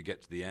 because you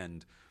get to the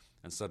end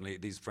and suddenly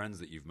these friends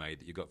that you've made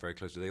that you got very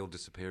close to, they all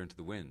disappear into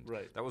the wind.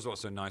 Right. That was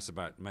what's so nice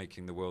about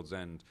making The World's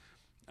End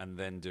and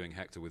then doing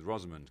Hector with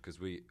Rosamund, because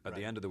we at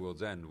the end of The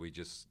World's End we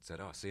just said,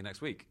 see you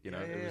next week.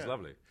 It was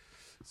lovely.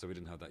 So we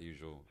didn't have that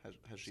usual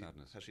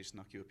sadness. Has she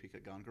snuck you a peek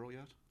at Gone Girl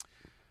yet?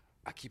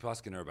 I keep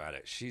asking her about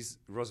it.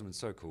 Rosamund's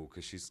so cool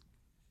because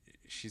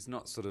she's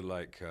not sort of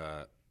like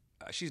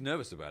she's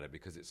nervous about it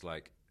because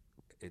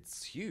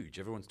it's huge.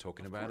 Everyone's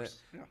talking about it.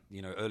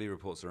 Yeah. Early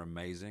reports are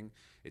amazing.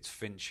 It's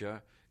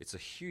Fincher. It's a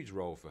huge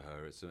role for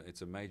her.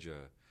 It's a major.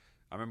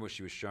 I remember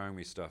she was showing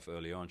me stuff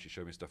early on. She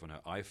showed me stuff on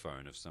her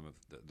iPhone of some of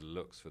the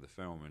looks for the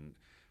film, and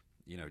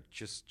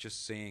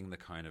just seeing the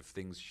kind of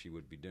things she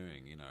would be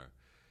doing.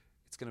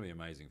 It's going to be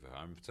amazing for her.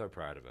 I'm so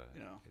proud of her.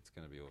 It's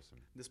going to be awesome.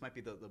 This might be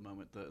the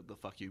moment, the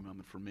fuck you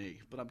moment for me.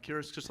 But I'm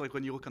curious, just like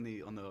when you look on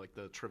the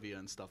the trivia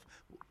and stuff,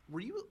 were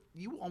you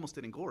almost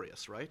did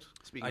Inglourious, right?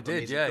 Speaking of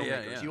amazing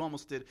filmmakers, you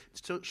almost did.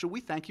 So should we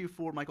thank you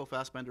for Michael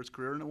Fassbender's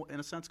career in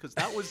a sense? Because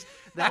that was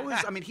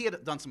I mean, he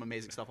had done some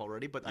amazing stuff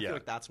already, but I feel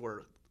like that's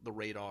where the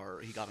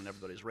radar, he got on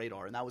everybody's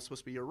radar, and that was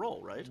supposed to be your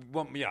role, right?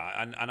 Well,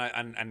 yeah, and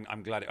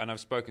I'm glad, and I've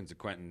spoken to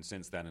Quentin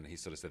since then, and he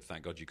sort of said,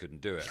 "Thank God you couldn't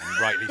do it," and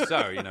rightly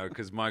so,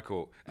 because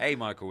Michael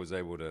was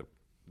able to.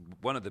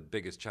 One of the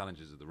biggest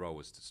challenges of the role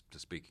was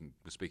speaking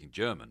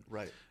German.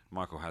 Right.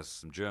 Michael has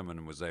some German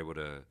and was able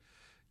to,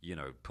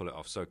 pull it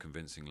off so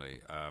convincingly.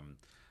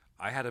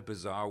 I had a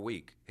bizarre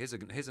week. Here's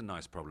a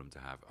nice problem to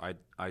have.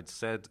 I'd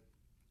said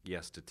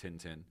yes to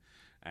Tintin,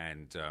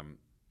 and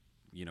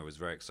was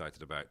very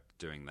excited about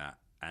doing that.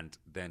 And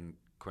then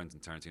Quentin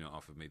Tarantino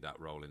offered me that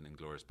role in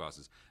Inglourious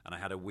Basterds, and I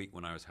had a week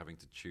when I was having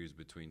to choose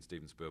between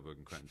Steven Spielberg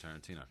and Quentin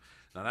Tarantino.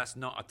 Now that's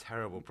not a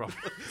terrible problem.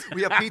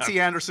 We have P.T.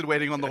 Anderson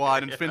waiting on the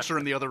line, and Fincher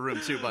in the other room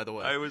too, by the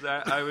way. I was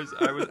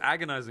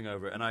agonizing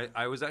over it, and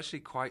I was actually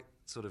quite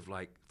sort of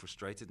like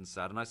frustrated and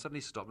sad, and I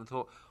suddenly stopped and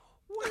thought,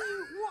 what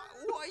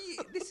are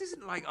you? This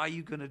isn't like, are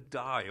you going to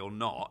die or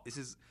not? This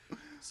is.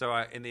 So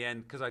in the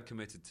end, because I'd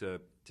committed to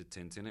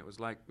Tintin, it was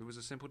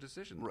a simple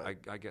decision. Right.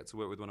 I get to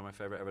work with one of my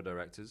favorite ever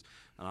directors,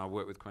 and I'll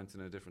work with Quentin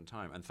at a different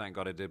time. And thank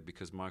God I did,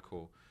 because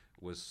Michael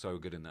was so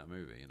good in that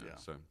movie. Yeah.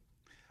 So.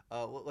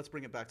 Well, let's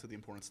bring it back to the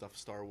important stuff.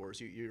 Star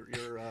Wars.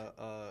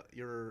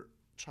 Your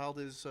child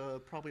is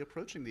probably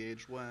approaching the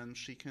age when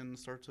she can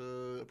start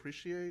to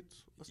appreciate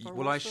a Star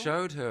Wars. Well, I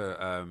showed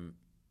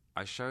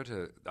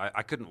her.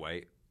 I couldn't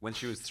wait. When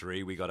she was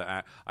 3, we got it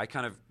out. I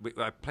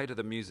played her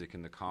the music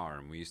in the car,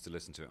 and we used to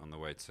listen to it on the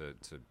way to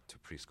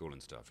preschool and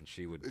stuff. And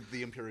she would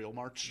the Imperial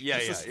March. Yeah.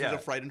 To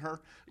frighten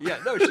her. Yeah,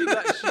 no,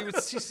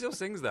 she still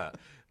sings that.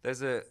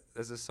 There's a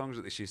song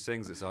that she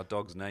sings. It's our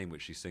dog's name,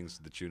 which she sings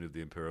to the tune of the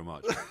Imperial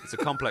March. It's a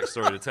complex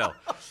story to tell,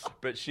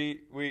 but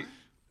we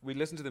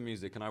listened to the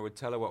music, and I would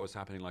tell her what was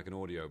happening like an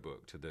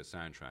audiobook to the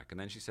soundtrack. And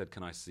then she said,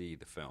 "Can I see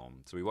the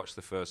film?" So we watched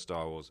the first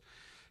Star Wars.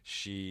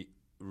 She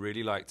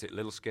really liked it. A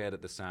little scared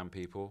at the Sand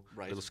People.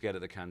 Right. A little scared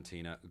at the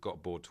Cantina.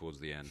 Got bored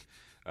towards the end.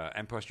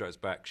 Empire Strikes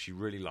Back, she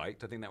really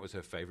liked. I think that was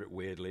her favorite,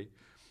 weirdly.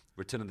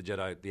 Return of the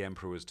Jedi, the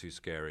Emperor was too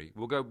scary.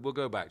 We'll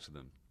go back to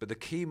them. But the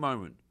key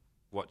moment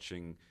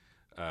watching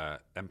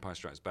Empire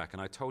Strikes Back, and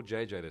I told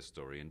JJ this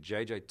story, and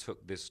JJ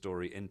took this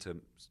story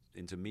into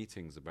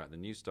meetings about the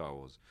new Star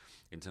Wars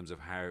in terms of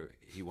how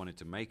he wanted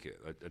to make it,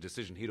 a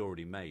decision he'd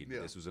already made. Yeah.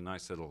 This was a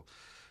nice little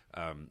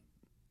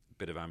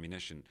bit of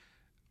ammunition.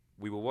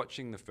 We were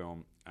watching the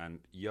film, and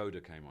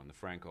Yoda came on, the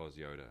Frank Oz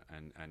Yoda,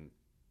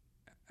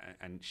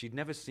 and she'd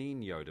never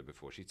seen Yoda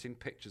before. She'd seen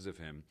pictures of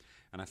him,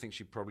 and I think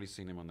she'd probably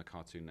seen him on the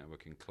Cartoon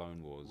Network in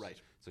Clone Wars. Right.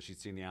 So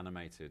she'd seen the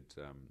animated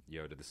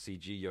Yoda, the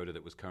CG Yoda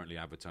that was currently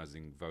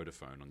advertising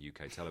Vodafone on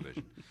UK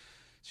television.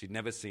 She'd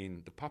never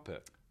seen the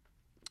puppet.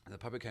 And the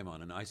puppet came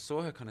on, and I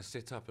saw her kind of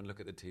sit up and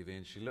look at the TV,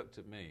 and she looked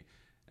at me,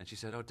 and she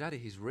said, "Oh, Daddy,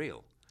 he's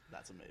real."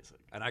 That's amazing.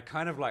 And I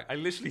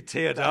literally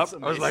teared up.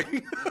 Amazing. I was like,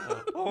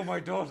 "Oh, my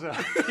daughter!"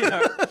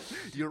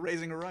 You're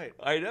raising her right.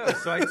 I know.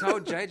 So I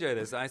told JJ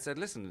this. I said,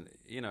 "Listen,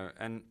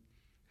 and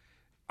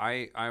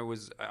I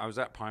was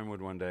at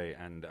Pinewood one day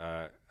and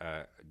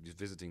just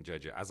visiting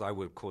JJ, as I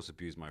would, of course,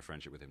 abuse my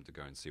friendship with him to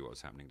go and see what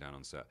was happening down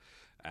on set.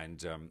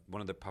 And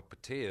one of the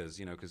puppeteers,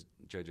 because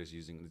JJ's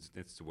using,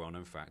 it's a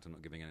well-known fact, I'm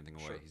not giving anything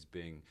away. Sure. He's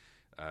being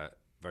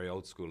very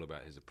old school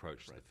about his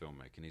approach to the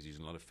filmmaking. He's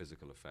using a lot of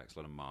physical effects, a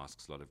lot of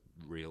masks, a lot of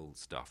real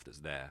stuff that's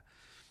there.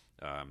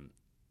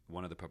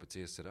 One of the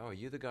puppeteers said, "Oh, are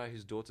you the guy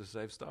whose daughter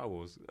saved Star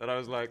Wars?" And I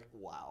was like,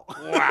 Wow.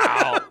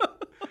 "Wow."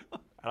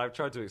 And I've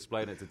tried to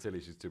explain it to Tilly.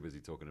 She's too busy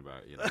talking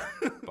about,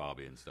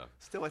 Barbie and stuff.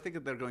 Still, I think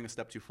that they're going a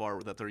step too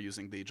far that they're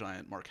using the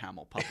giant Mark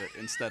Hamill puppet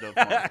instead of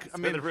Mark. I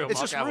mean, the real it's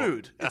Mark just Hamill.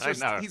 rude. It's I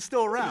just, know. he's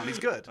still around. He's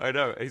good. I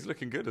know. He's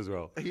looking good as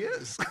well. He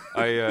is.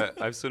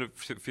 I've sort of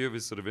a few of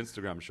his sort of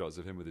Instagram shots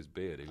of him with his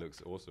beard. He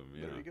looks awesome.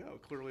 There you go.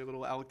 Clearly a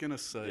little Alec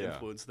Guinness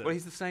influence there. Well,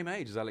 he's the same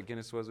age as Alec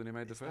Guinness was when he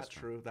made the first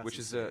true? one. That's which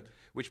is insane.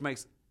 which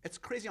makes It's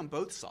crazy on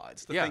both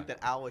sides to Yeah. think that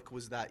Alec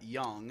was that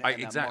young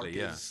and exactly, that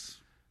Mark yeah. is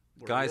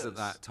where guys he at is.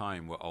 that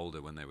time were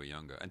older when they were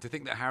younger. And to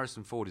think that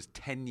Harrison Ford is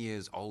 10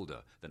 years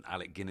older than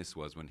Alec Guinness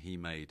was when he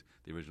made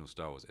the original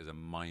Star Wars is a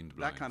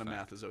mind-blowing That kind of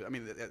fact. math is. I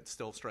mean, it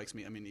still strikes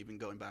me. I mean, even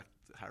going back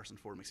to Harrison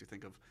Ford makes you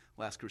think of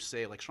Last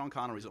Crusade. Like Sean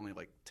Connery's only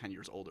like 10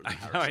 years older than I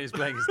know, Harrison. he's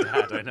playing his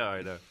dad. I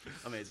know.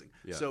 Amazing.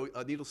 Yeah. So,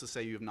 needless to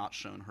say, you have not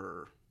shown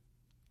her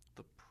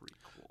the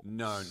prequel.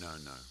 No.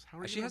 How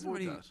are you She gonna hasn't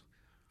avoid really. that?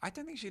 I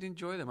don't think she'd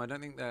enjoy them. I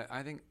don't think that.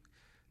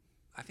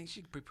 I think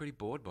she'd be pretty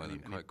bored by them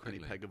quite quickly.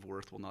 Any peg of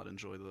worth will not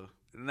enjoy the.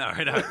 No.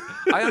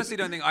 I honestly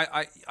don't think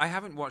I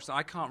haven't watched.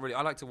 I can't really.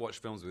 I like to watch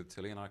films with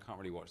Tilly, and I can't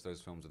really watch those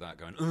films without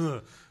going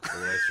ugh all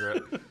the way through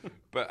it.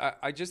 But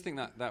I just think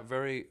that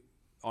very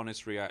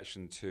honest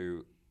reaction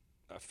to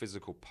a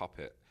physical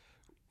puppet,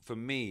 for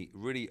me,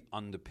 really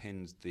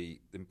underpins the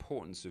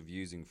importance of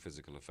using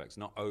physical effects,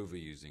 not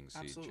overusing CG.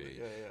 Absolutely,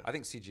 yeah. I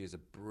think CG is a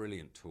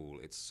brilliant tool.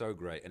 It's so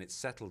great, and it's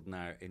settled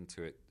now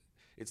into it.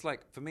 It's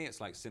like, for me,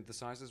 it's like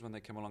synthesizers when they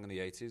came along in the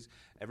 80s.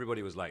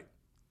 Everybody was like,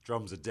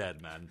 drums are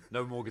dead, man.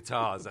 No more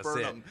guitars. That's Burn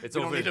it. 'em. It's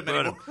We all don't need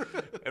finished. them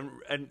Burn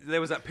 'em. And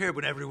there was that period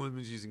when everyone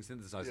was using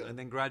synthesizers. Yeah. And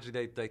then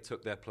gradually they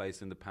took their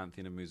place in the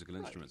pantheon of musical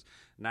instruments.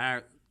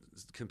 Now,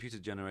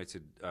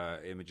 computer-generated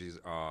images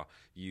are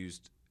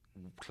used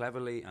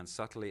cleverly and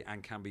subtly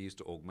and can be used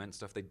to augment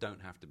stuff. They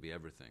don't have to be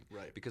everything.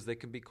 Right. Because they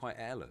can be quite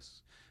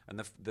airless. And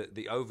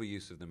the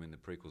overuse of them in the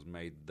prequels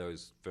made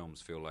those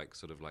films feel like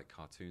sort of like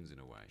cartoons in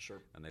a way.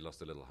 Sure. And they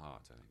lost a little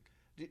heart, I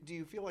think. Do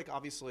you feel like,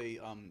 obviously,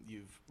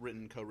 you've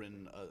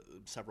co-written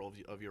several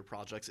of your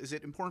projects. Is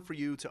it important for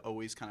you to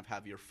always kind of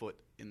have your foot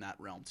in that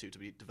realm too, to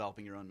be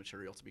developing your own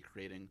material, to be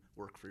creating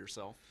work for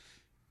yourself?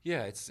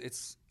 Yeah,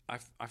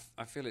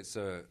 I feel it's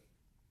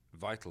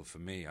vital for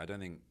me. I don't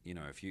think,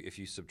 if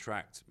you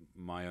subtract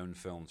my own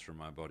films from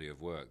my body of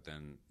work,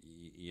 then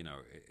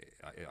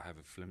I have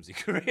a flimsy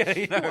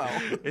career.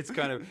 Well. It's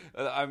kind of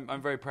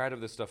I'm very proud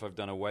of the stuff I've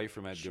done away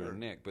from Edgar Sure. and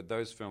Nick, but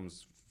those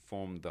films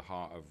formed the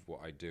heart of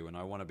what I do, and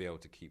I want to be able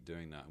to keep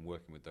doing that and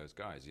working with those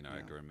guys.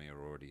 Edgar and me are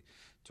already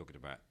talking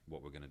about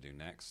what we're going to do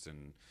next,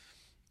 and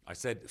I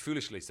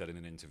foolishly said in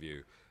an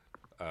interview,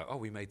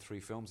 we made 3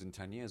 films in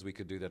 10 years. We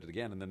could do that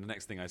again. And then the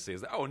next thing I see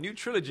is, a new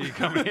trilogy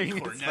coming.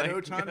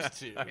 Cornetto times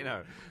 2.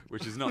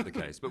 Which is not the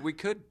case. But we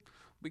could.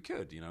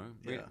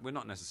 Yeah. We're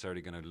not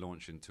necessarily going to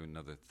launch into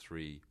another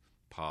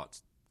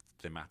 3-part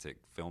thematic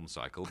film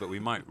cycle, but we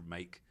might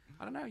make.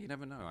 I don't know. You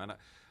never know. And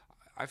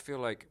I feel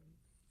like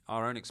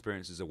our own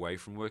experiences away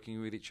from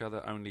working with each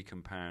other only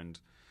compound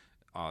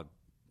our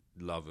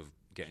love of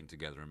getting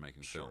together and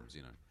making films.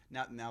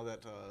 Now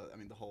that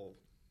the whole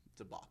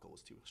debacle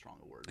is too strong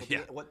a word. But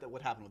Yeah.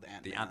 What happened with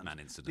Ant-Man? The Ant-Man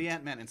incident. The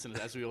Ant-Man incident,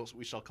 as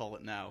we shall call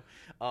it now.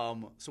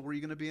 So were you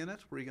going to be in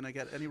it? Were you going to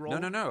get any role?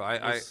 No.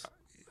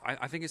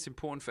 I think it's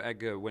important for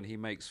Edgar when he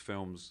makes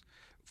films,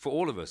 for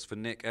all of us, for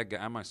Nick, Edgar,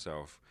 and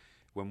myself,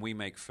 when we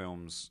make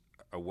films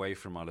away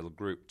from our little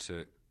group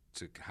to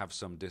have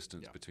some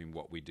distance between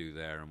what we do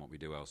there and what we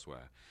do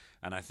elsewhere.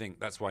 And I think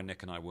that's why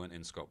Nick and I weren't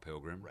in Scott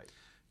Pilgrim. Right.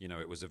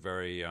 It was a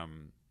very,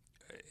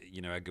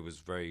 Edgar was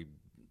very,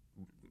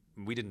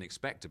 we didn't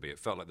expect to be. It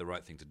felt like the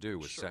right thing to do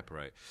was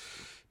separate.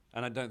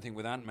 And I don't think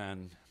with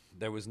Ant-Man,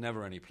 there was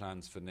never any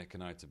plans for Nick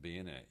and I to be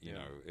in it.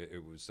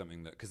 It was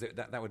something that, because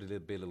that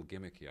would be a little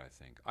gimmicky, I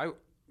think.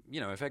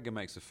 If Edgar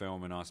makes a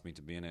film and asks me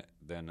to be in it,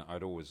 then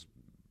I'd always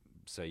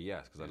say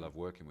yes, because I love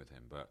working with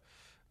him. But,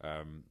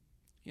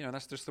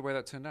 that's just the way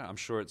that turned out. I'm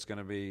sure it's going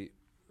to be,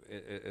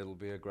 it'll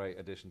be a great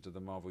addition to the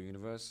Marvel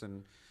Universe.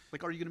 And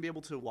Like, are you going to be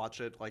able to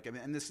watch it? Like,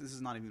 and this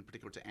is not even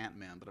particular to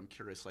Ant-Man, but I'm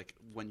curious, like,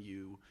 when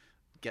you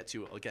get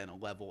to, again, a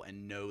level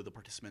and know the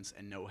participants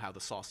and know how the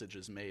sausage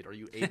is made, are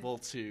you able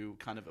to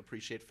kind of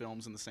appreciate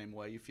films in the same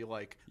way? You feel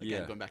like,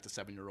 again, going back to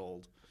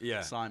 7-year-old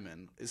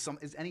Simon,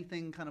 is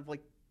anything kind of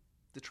like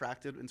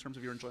detracted in terms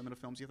of your enjoyment of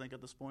films, you think,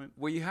 at this point?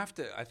 Well, you have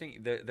to, I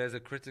think there's a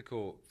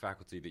critical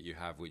faculty that you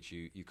have which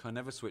you can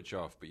never switch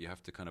off, but you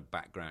have to kind of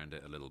background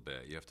it a little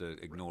bit. You have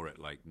to ignore it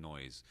like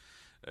noise.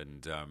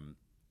 And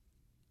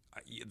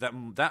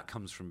that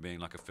comes from being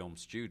like a film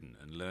student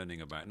and learning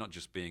about, not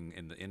just being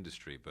in the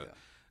industry, but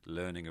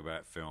learning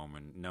about film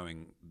and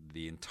knowing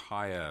the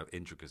entire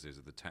intricacies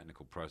of the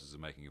technical process of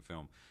making a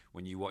film.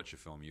 When you watch a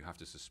film, you have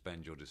to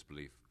suspend your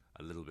disbelief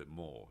a little bit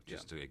more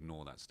just to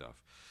ignore that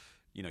stuff.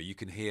 You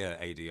can hear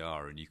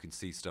ADR and you can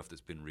see stuff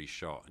that's been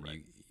reshot.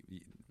 And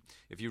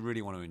if you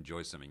really want to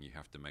enjoy something, you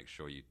have to make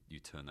sure you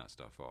turn that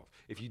stuff off.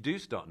 If you do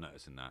start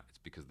noticing that, it's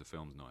because the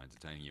film's not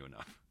entertaining you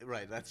enough.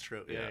 Right, that's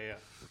true. Yeah.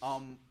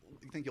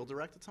 You think you'll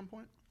direct at some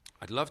point?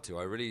 I'd love to.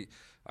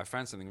 I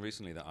found something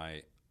recently that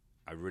I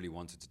really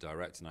wanted to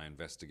direct, and I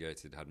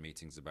investigated, had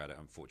meetings about it.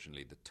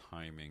 Unfortunately, the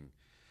timing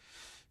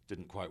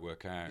didn't quite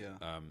work out.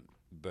 Yeah.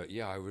 But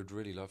yeah, I would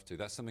really love to.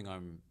 That's something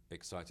I'm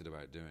excited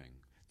about doing.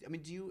 I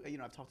mean, do you,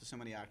 I've talked to so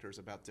many actors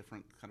about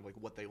different kind of like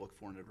what they look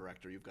for in a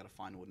director. You've got to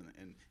find one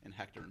in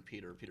Hector and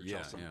Peter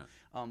Chelson.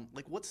 Yeah.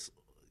 Like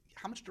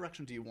how much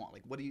direction do you want?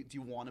 Like, do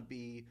you want to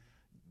be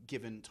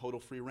given total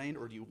free reign,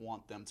 or do you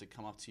want them to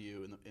come up to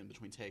you in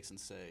between takes and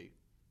say,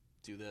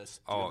 do this?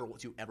 Do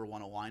you ever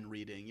want a line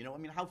reading? I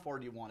mean, how far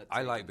do you want it?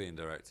 I like being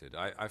directed.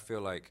 I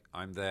feel like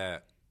I'm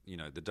there.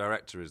 The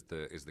director is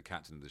the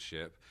captain of the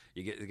ship.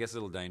 It gets a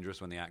little dangerous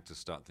when the actors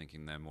start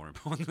thinking they're more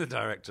important than the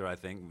director, I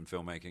think, in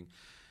filmmaking.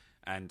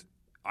 And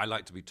I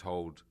like to be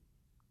told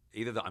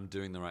either that I'm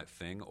doing the right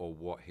thing or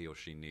what he or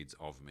she needs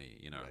of me,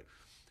 Right.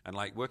 And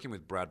like working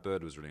with Brad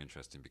Bird was really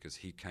interesting because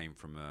he came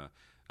from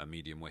a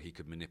medium where he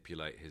could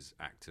manipulate his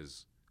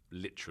actors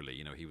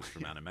literally. He was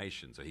from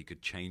animation, so he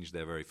could change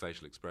their very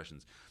facial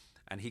expressions.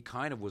 And he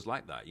kind of was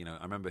like that.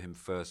 I remember him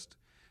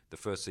the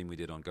first scene we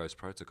did on Ghost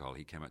Protocol,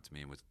 he came up to me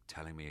and was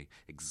telling me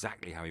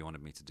exactly how he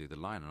wanted me to do the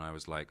line. And I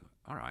was like,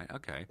 all right,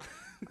 okay.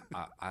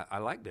 I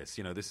like this.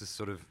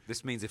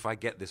 This means if I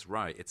get this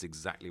right, it's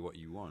exactly what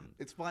you want.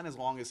 It's fine as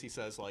long as he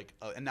says, like,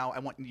 and now I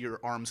want your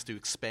arms to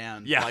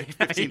expand Yeah. like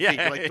 15 feet.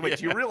 Like, wait,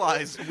 do you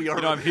realize we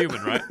are... I'm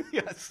human, right?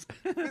 Yes.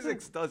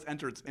 Physics does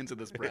enter into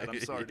this, Brad.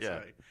 I'm sorry to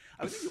say.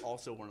 I think you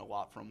also learn a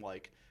lot from,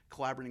 like,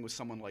 collaborating with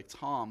someone like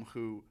Tom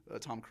Cruise.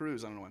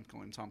 I don't know why I'm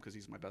calling him Tom because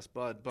he's my best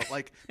bud. But,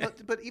 like,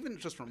 but even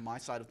just from my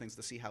side of things,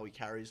 to see how he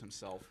carries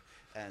himself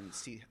and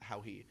see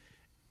how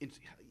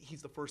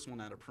he's the first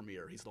one at a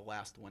premiere. He's the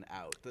last one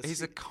out.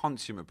 He's a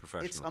consummate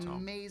professional. It's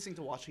amazing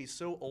to watch. He's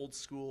so old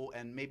school,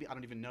 and maybe I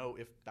don't even know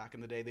if back in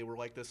the day they were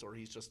like this or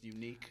he's just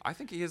unique. I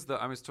think he is.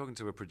 I was talking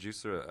to a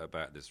producer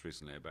about this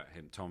recently, about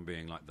Tom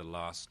being like the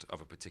last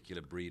of a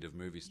particular breed of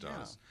movie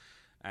stars,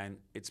 and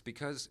it's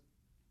because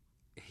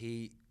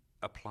he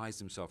applies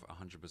himself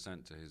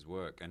 100% to his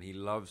work, and he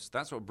loves.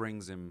 That's what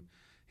brings him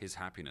his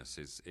happiness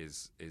is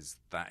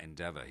that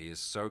endeavor. He is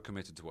so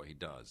committed to what he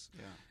does.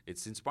 Yeah.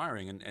 It's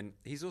inspiring, and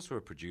he's also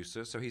a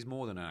producer, so he's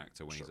more than an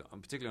actor. When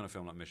particularly on a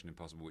film like Mission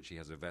Impossible, which he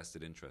has a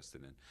vested interest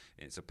in.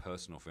 It's a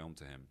personal film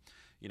to him.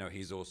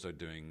 He's also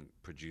doing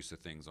producer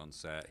things on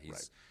set.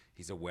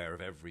 He's aware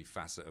of every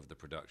facet of the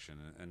production,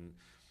 and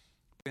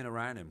being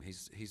around him,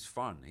 he's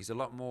fun. He's a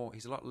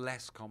lot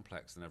less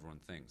complex than everyone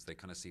thinks. They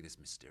kind of see this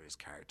mysterious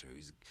character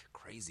who's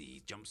crazy.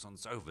 He jumps on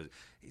sofas.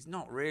 He's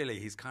not really.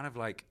 He's kind of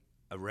like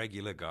a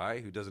regular guy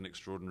who does an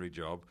extraordinary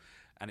job,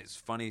 and it's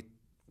funny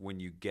when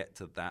you get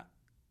to that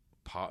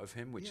part of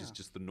him, which is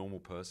just the normal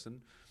person,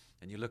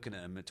 and you're looking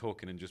at him and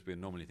talking and just being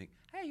normal, and you think,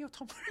 hey, you're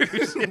Tom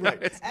Cruise.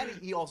 Right. And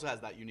he also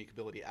has that unique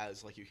ability,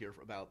 as like you hear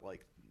about,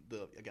 like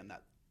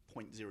that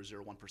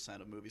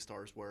 0.001% of movie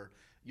stars where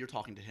you're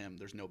talking to him,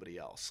 there's nobody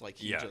else. Like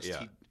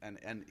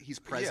and he's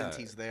present,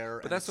 he's there.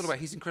 But that's all about.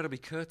 He's incredibly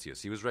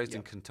courteous. He was raised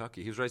in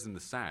Kentucky. He was raised in the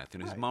South,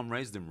 and his mum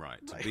raised him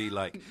right to be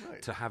like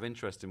to have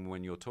interest in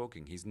when you're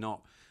talking. He's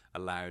not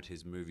allowed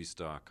his movie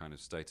star kind of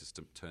status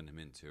to turn him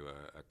into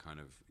a kind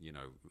of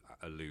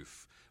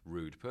aloof,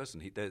 rude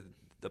person.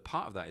 The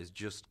part of that is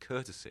just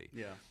courtesy,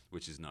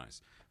 which is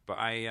nice. But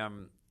I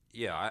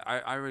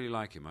really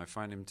like him. I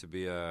find him to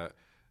be a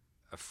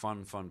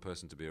fun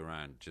person to be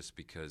around, just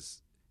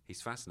because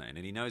he's fascinating,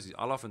 and he knows.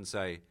 I'll often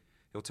say,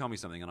 he'll tell me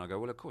something, and I'll go,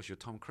 "Well, of course, you're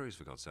Tom Cruise,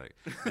 for God's sake,"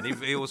 and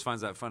he always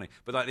finds that funny.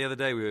 But like the other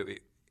day,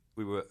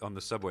 we were on the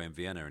subway in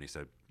Vienna, and he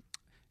said,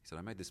 "I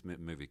made this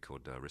movie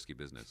called Risky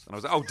Business," and I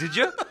was like, "Oh, did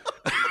you?"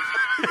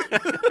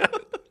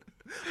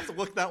 Let's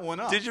look that one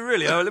up. Did you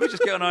really? Oh, let me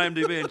just get on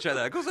IMDb and check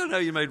that. Of course, I know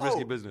you made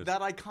Risky Business.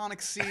 That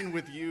iconic scene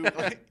with you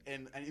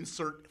and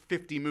insert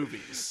 50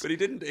 movies. But he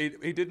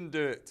didn't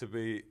do it to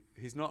be.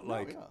 He's not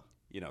like.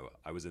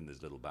 I was in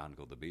this little band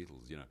called the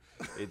Beatles.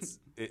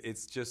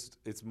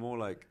 It's more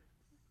like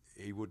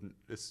he wouldn't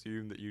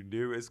assume that you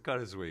knew. It's kind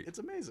of sweet. It's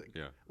amazing.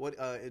 Yeah. What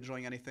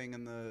enjoying anything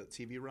in the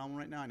TV realm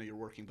right now? I know you're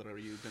working, but are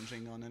you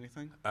binging on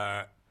anything?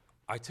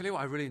 I tell you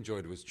what I really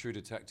enjoyed was True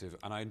Detective,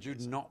 and I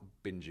enjoyed not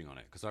binging on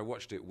it because I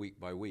watched it week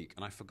by week,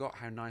 and I forgot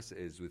how nice it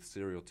is with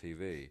serial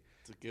TV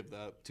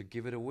to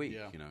give it a week,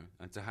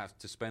 and to have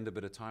to spend a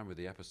bit of time with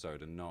the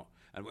episode and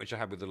which I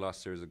had with the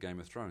last series of Game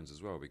of Thrones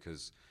as well,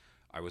 because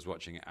I was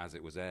watching it as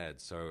it was aired,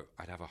 so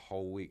I'd have a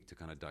whole week to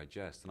kind of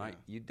digest, and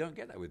you don't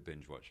get that with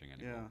binge watching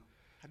anymore. Yeah.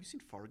 Have you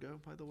seen Fargo,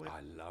 by the way? I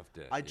loved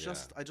it. I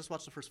just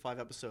watched the first 5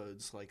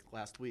 episodes like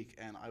last week,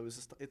 and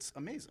it's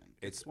amazing.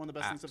 It's one of the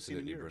best things I've seen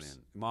in years.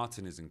 Brilliant.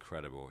 Martin is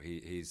incredible.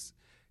 He's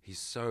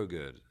so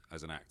good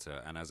as an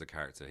actor and as a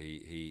character.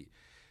 He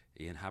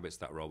inhabits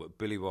that role. But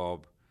Billy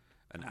Bob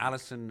and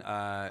Alison,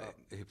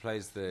 who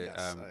plays the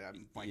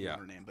I'm blanking on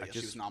her name, but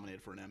she was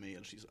nominated for an Emmy,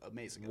 and she's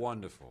amazing.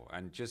 Wonderful,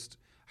 and just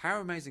how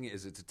amazing it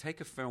is to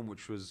take a film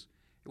which was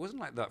It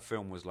wasn't like that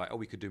film was like, oh,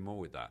 we could do more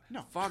with that.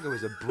 No. Fargo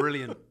is a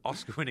brilliant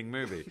Oscar-winning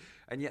movie,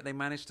 and yet they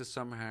managed to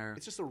somehow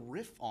It's just a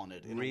riff on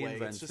it in a way.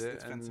 reinvent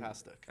It's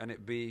fantastic. And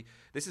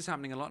this is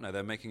happening a lot now.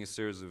 They're making a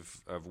series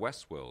of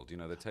Westworld. You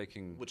know, they're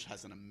taking. Which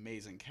has an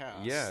amazing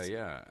cast.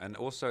 Yeah. And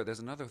also, there's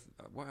another.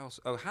 What else?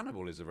 Oh,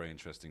 Hannibal is a very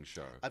interesting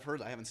show. I've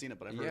heard, I haven't seen it,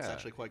 but I've heard it's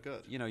actually quite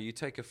good. You know, you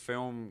take a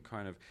film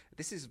kind of.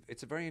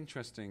 It's a very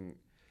interesting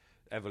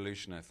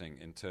evolution, I think,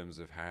 in terms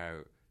of how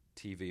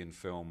TV and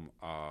film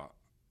are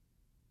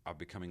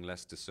becoming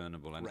less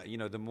discernible. And, you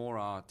know, the more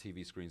our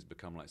TV screens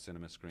become like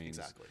cinema screens,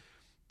 Exactly.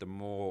 the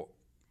more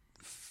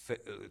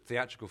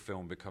theatrical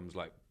film becomes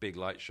like big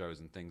light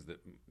shows and things that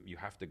you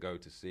have to go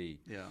to see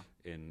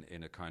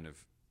in a kind of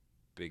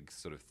big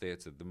sort of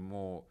theater. The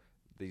more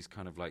these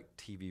kind of like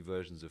TV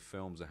versions of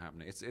films are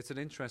happening. It's an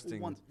interesting...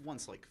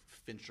 Once like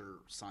Fincher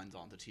signs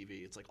on to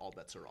TV, it's like all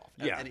bets are off.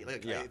 Yeah.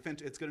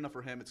 It's good enough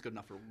for him. It's good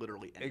enough for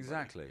literally anybody.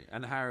 Exactly.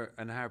 And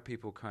how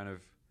people kind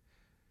of...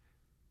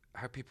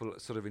 How people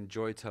sort of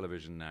enjoy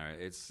television now.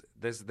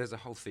 There's a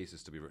whole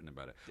thesis to be written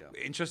about it. Yeah.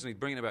 Interestingly,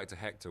 bringing it back to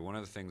Hector, one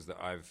of the things that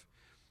I've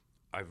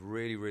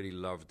really, really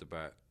loved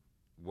about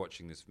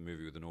watching this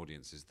movie with an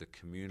audience is the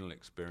communal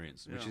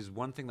experience, which is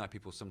one thing that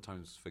people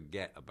sometimes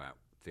forget about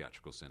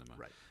theatrical cinema.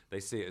 Right. They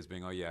see it as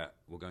being, oh yeah,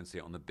 we'll go and see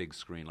it on the big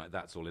screen, like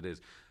that's all it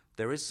is.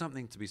 There is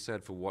something to be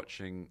said for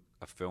watching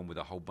a film with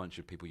a whole bunch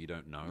of people you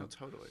don't know. No,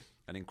 totally.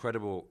 An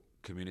incredible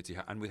community,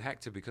 and with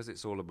Hector, because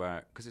it's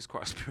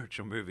quite a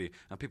spiritual movie,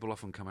 and people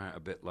often come out a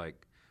bit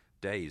like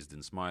dazed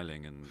and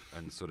smiling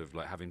and sort of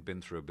like having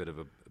been through a bit of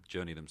a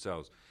journey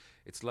themselves.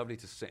 It's lovely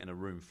to sit in a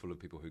room full of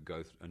people who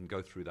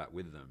go through that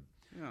with them.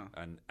 Yeah.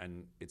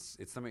 And it's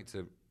something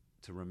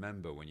to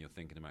remember when you're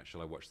thinking about,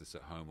 shall I watch this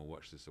at home or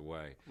watch this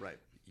away? Right.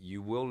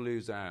 You will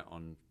lose out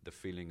on the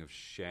feeling of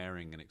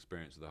sharing an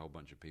experience with a whole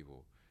bunch of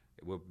people.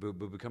 We're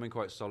becoming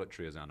quite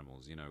solitary as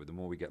animals. You know, the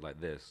more we get like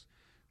this,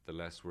 the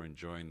less we're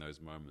enjoying those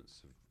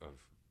moments of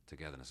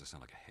togetherness. I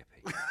sound like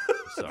a hippie.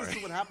 Sorry. This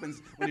is what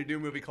happens when you do a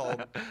movie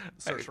called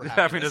Search for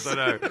Happiness.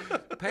 Happiness. I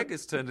know. Peg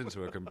has turned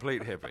into a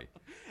complete hippie.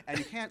 And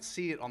you can't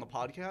see it on the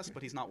podcast,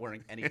 but he's not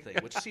wearing anything,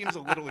 which seems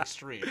a little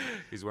extreme.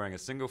 He's wearing a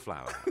single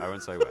flower. I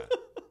won't say where.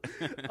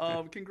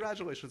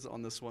 Congratulations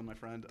on this one, my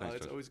friend. Thanks,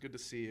 it's Josh. always good to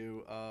see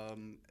you.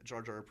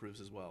 Jar Jar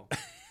approves as well.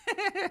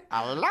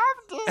 I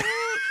loved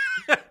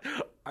it.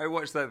 I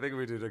watched that thing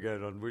we did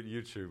again on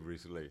YouTube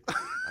recently. I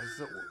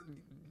thought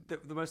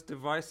the most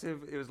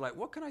divisive. It was like,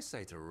 what can I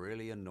say to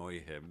really annoy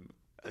him?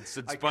 I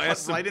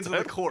cut right into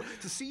the core.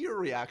 To see your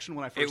reaction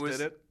when I first did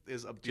it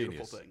is a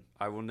beautiful genius. thing.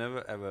 I will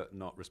never ever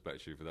not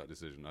respect you for that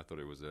decision. I thought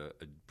it was a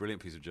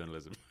brilliant piece of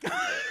journalism.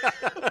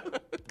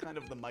 Kind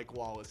of the Mike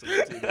Wallace of the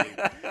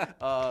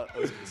TV. It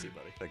was good to see you,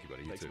 buddy. Thank you,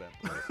 buddy. You Thanks, too.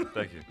 man.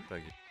 Thank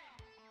you.